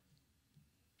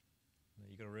 No,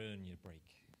 you've got to earn your break.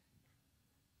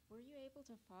 Were you able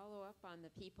to follow up on the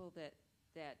people that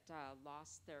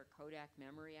lost their Kodak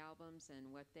memory albums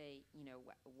and what they,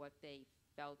 what they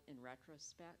felt in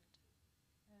retrospect?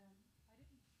 I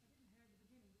didn't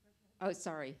hear the beginning. Oh,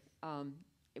 sorry.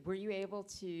 Were you able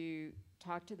to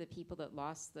talk to the people that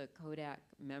lost the Kodak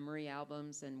memory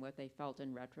albums and what they felt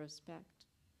in retrospect?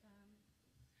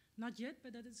 Not yet,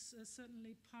 but that is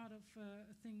certainly part of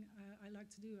a thing I like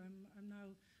to do. I'm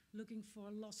now looking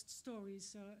for lost stories.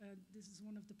 So this is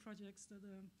one of the projects that,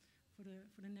 for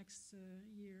for the next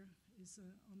year is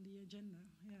on the agenda.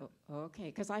 Yeah. Okay,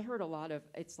 because I heard a lot of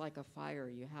it's like a fire.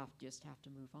 You just have to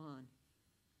move on.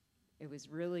 It was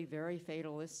really very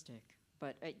fatalistic,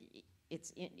 but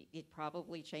it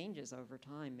probably changes over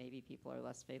time. Maybe people are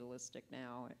less fatalistic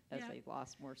now as they've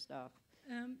lost more stuff.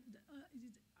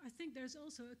 I think there's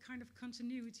also a kind of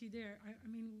continuity there. I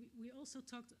mean, we also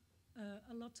talked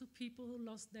a lot to people who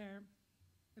lost their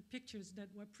pictures that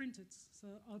were printed. So,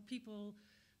 or people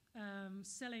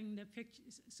selling their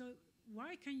pictures. So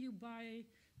why can you buy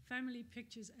family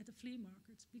pictures at the flea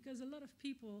markets? Because a lot of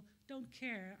people don't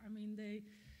care. I mean,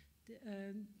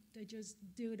 they just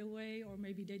do it away, or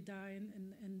maybe they die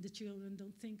and the children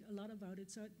don't think a lot about it.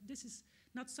 So this is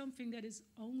not something that is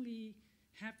only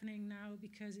happening now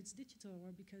because it's digital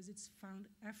or because it's found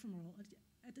ephemeral.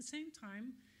 At the same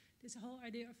time, this whole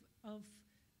idea of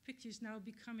pictures now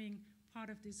becoming part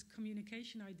of this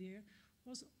communication idea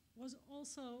was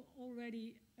also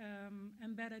already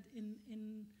embedded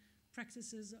in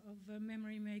practices of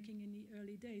memory making in the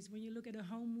early days. When you look at a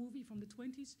home movie from the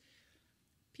 20s,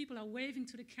 people are waving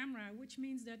to the camera, which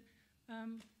means that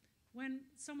when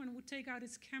someone would take out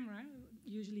his camera,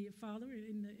 usually a father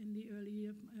in the early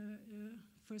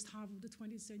first half of the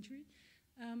 20th century,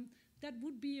 that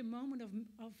would be a moment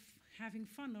of having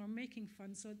fun or making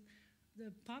fun. So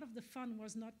the part of the fun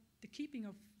was not the keeping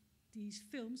of these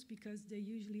films, because they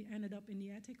usually ended up in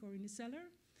the attic or in the cellar,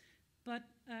 but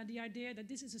the idea that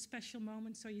this is a special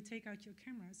moment, so you take out your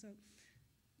camera. So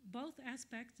both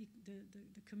aspects,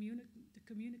 the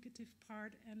communicative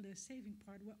part and the saving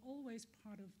part, were always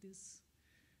part of this.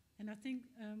 And I think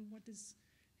what this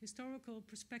historical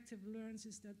perspective learns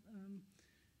is that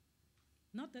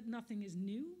not that nothing is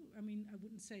new, I mean, I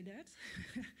wouldn't say that,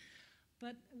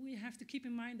 but we have to keep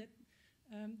in mind that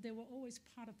they were always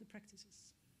part of the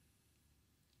practices.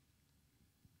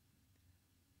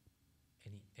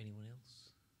 Anyone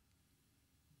else?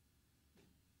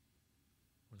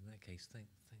 Well, in that case,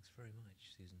 thanks very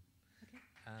much, Susan. Okay.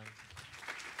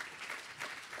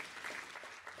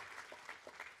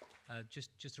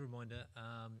 Just a reminder,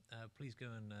 please go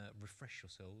and refresh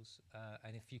yourselves,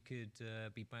 and if you could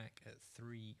be back at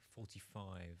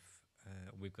 3:45,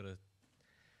 we've got a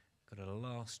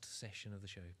last session of the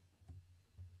show.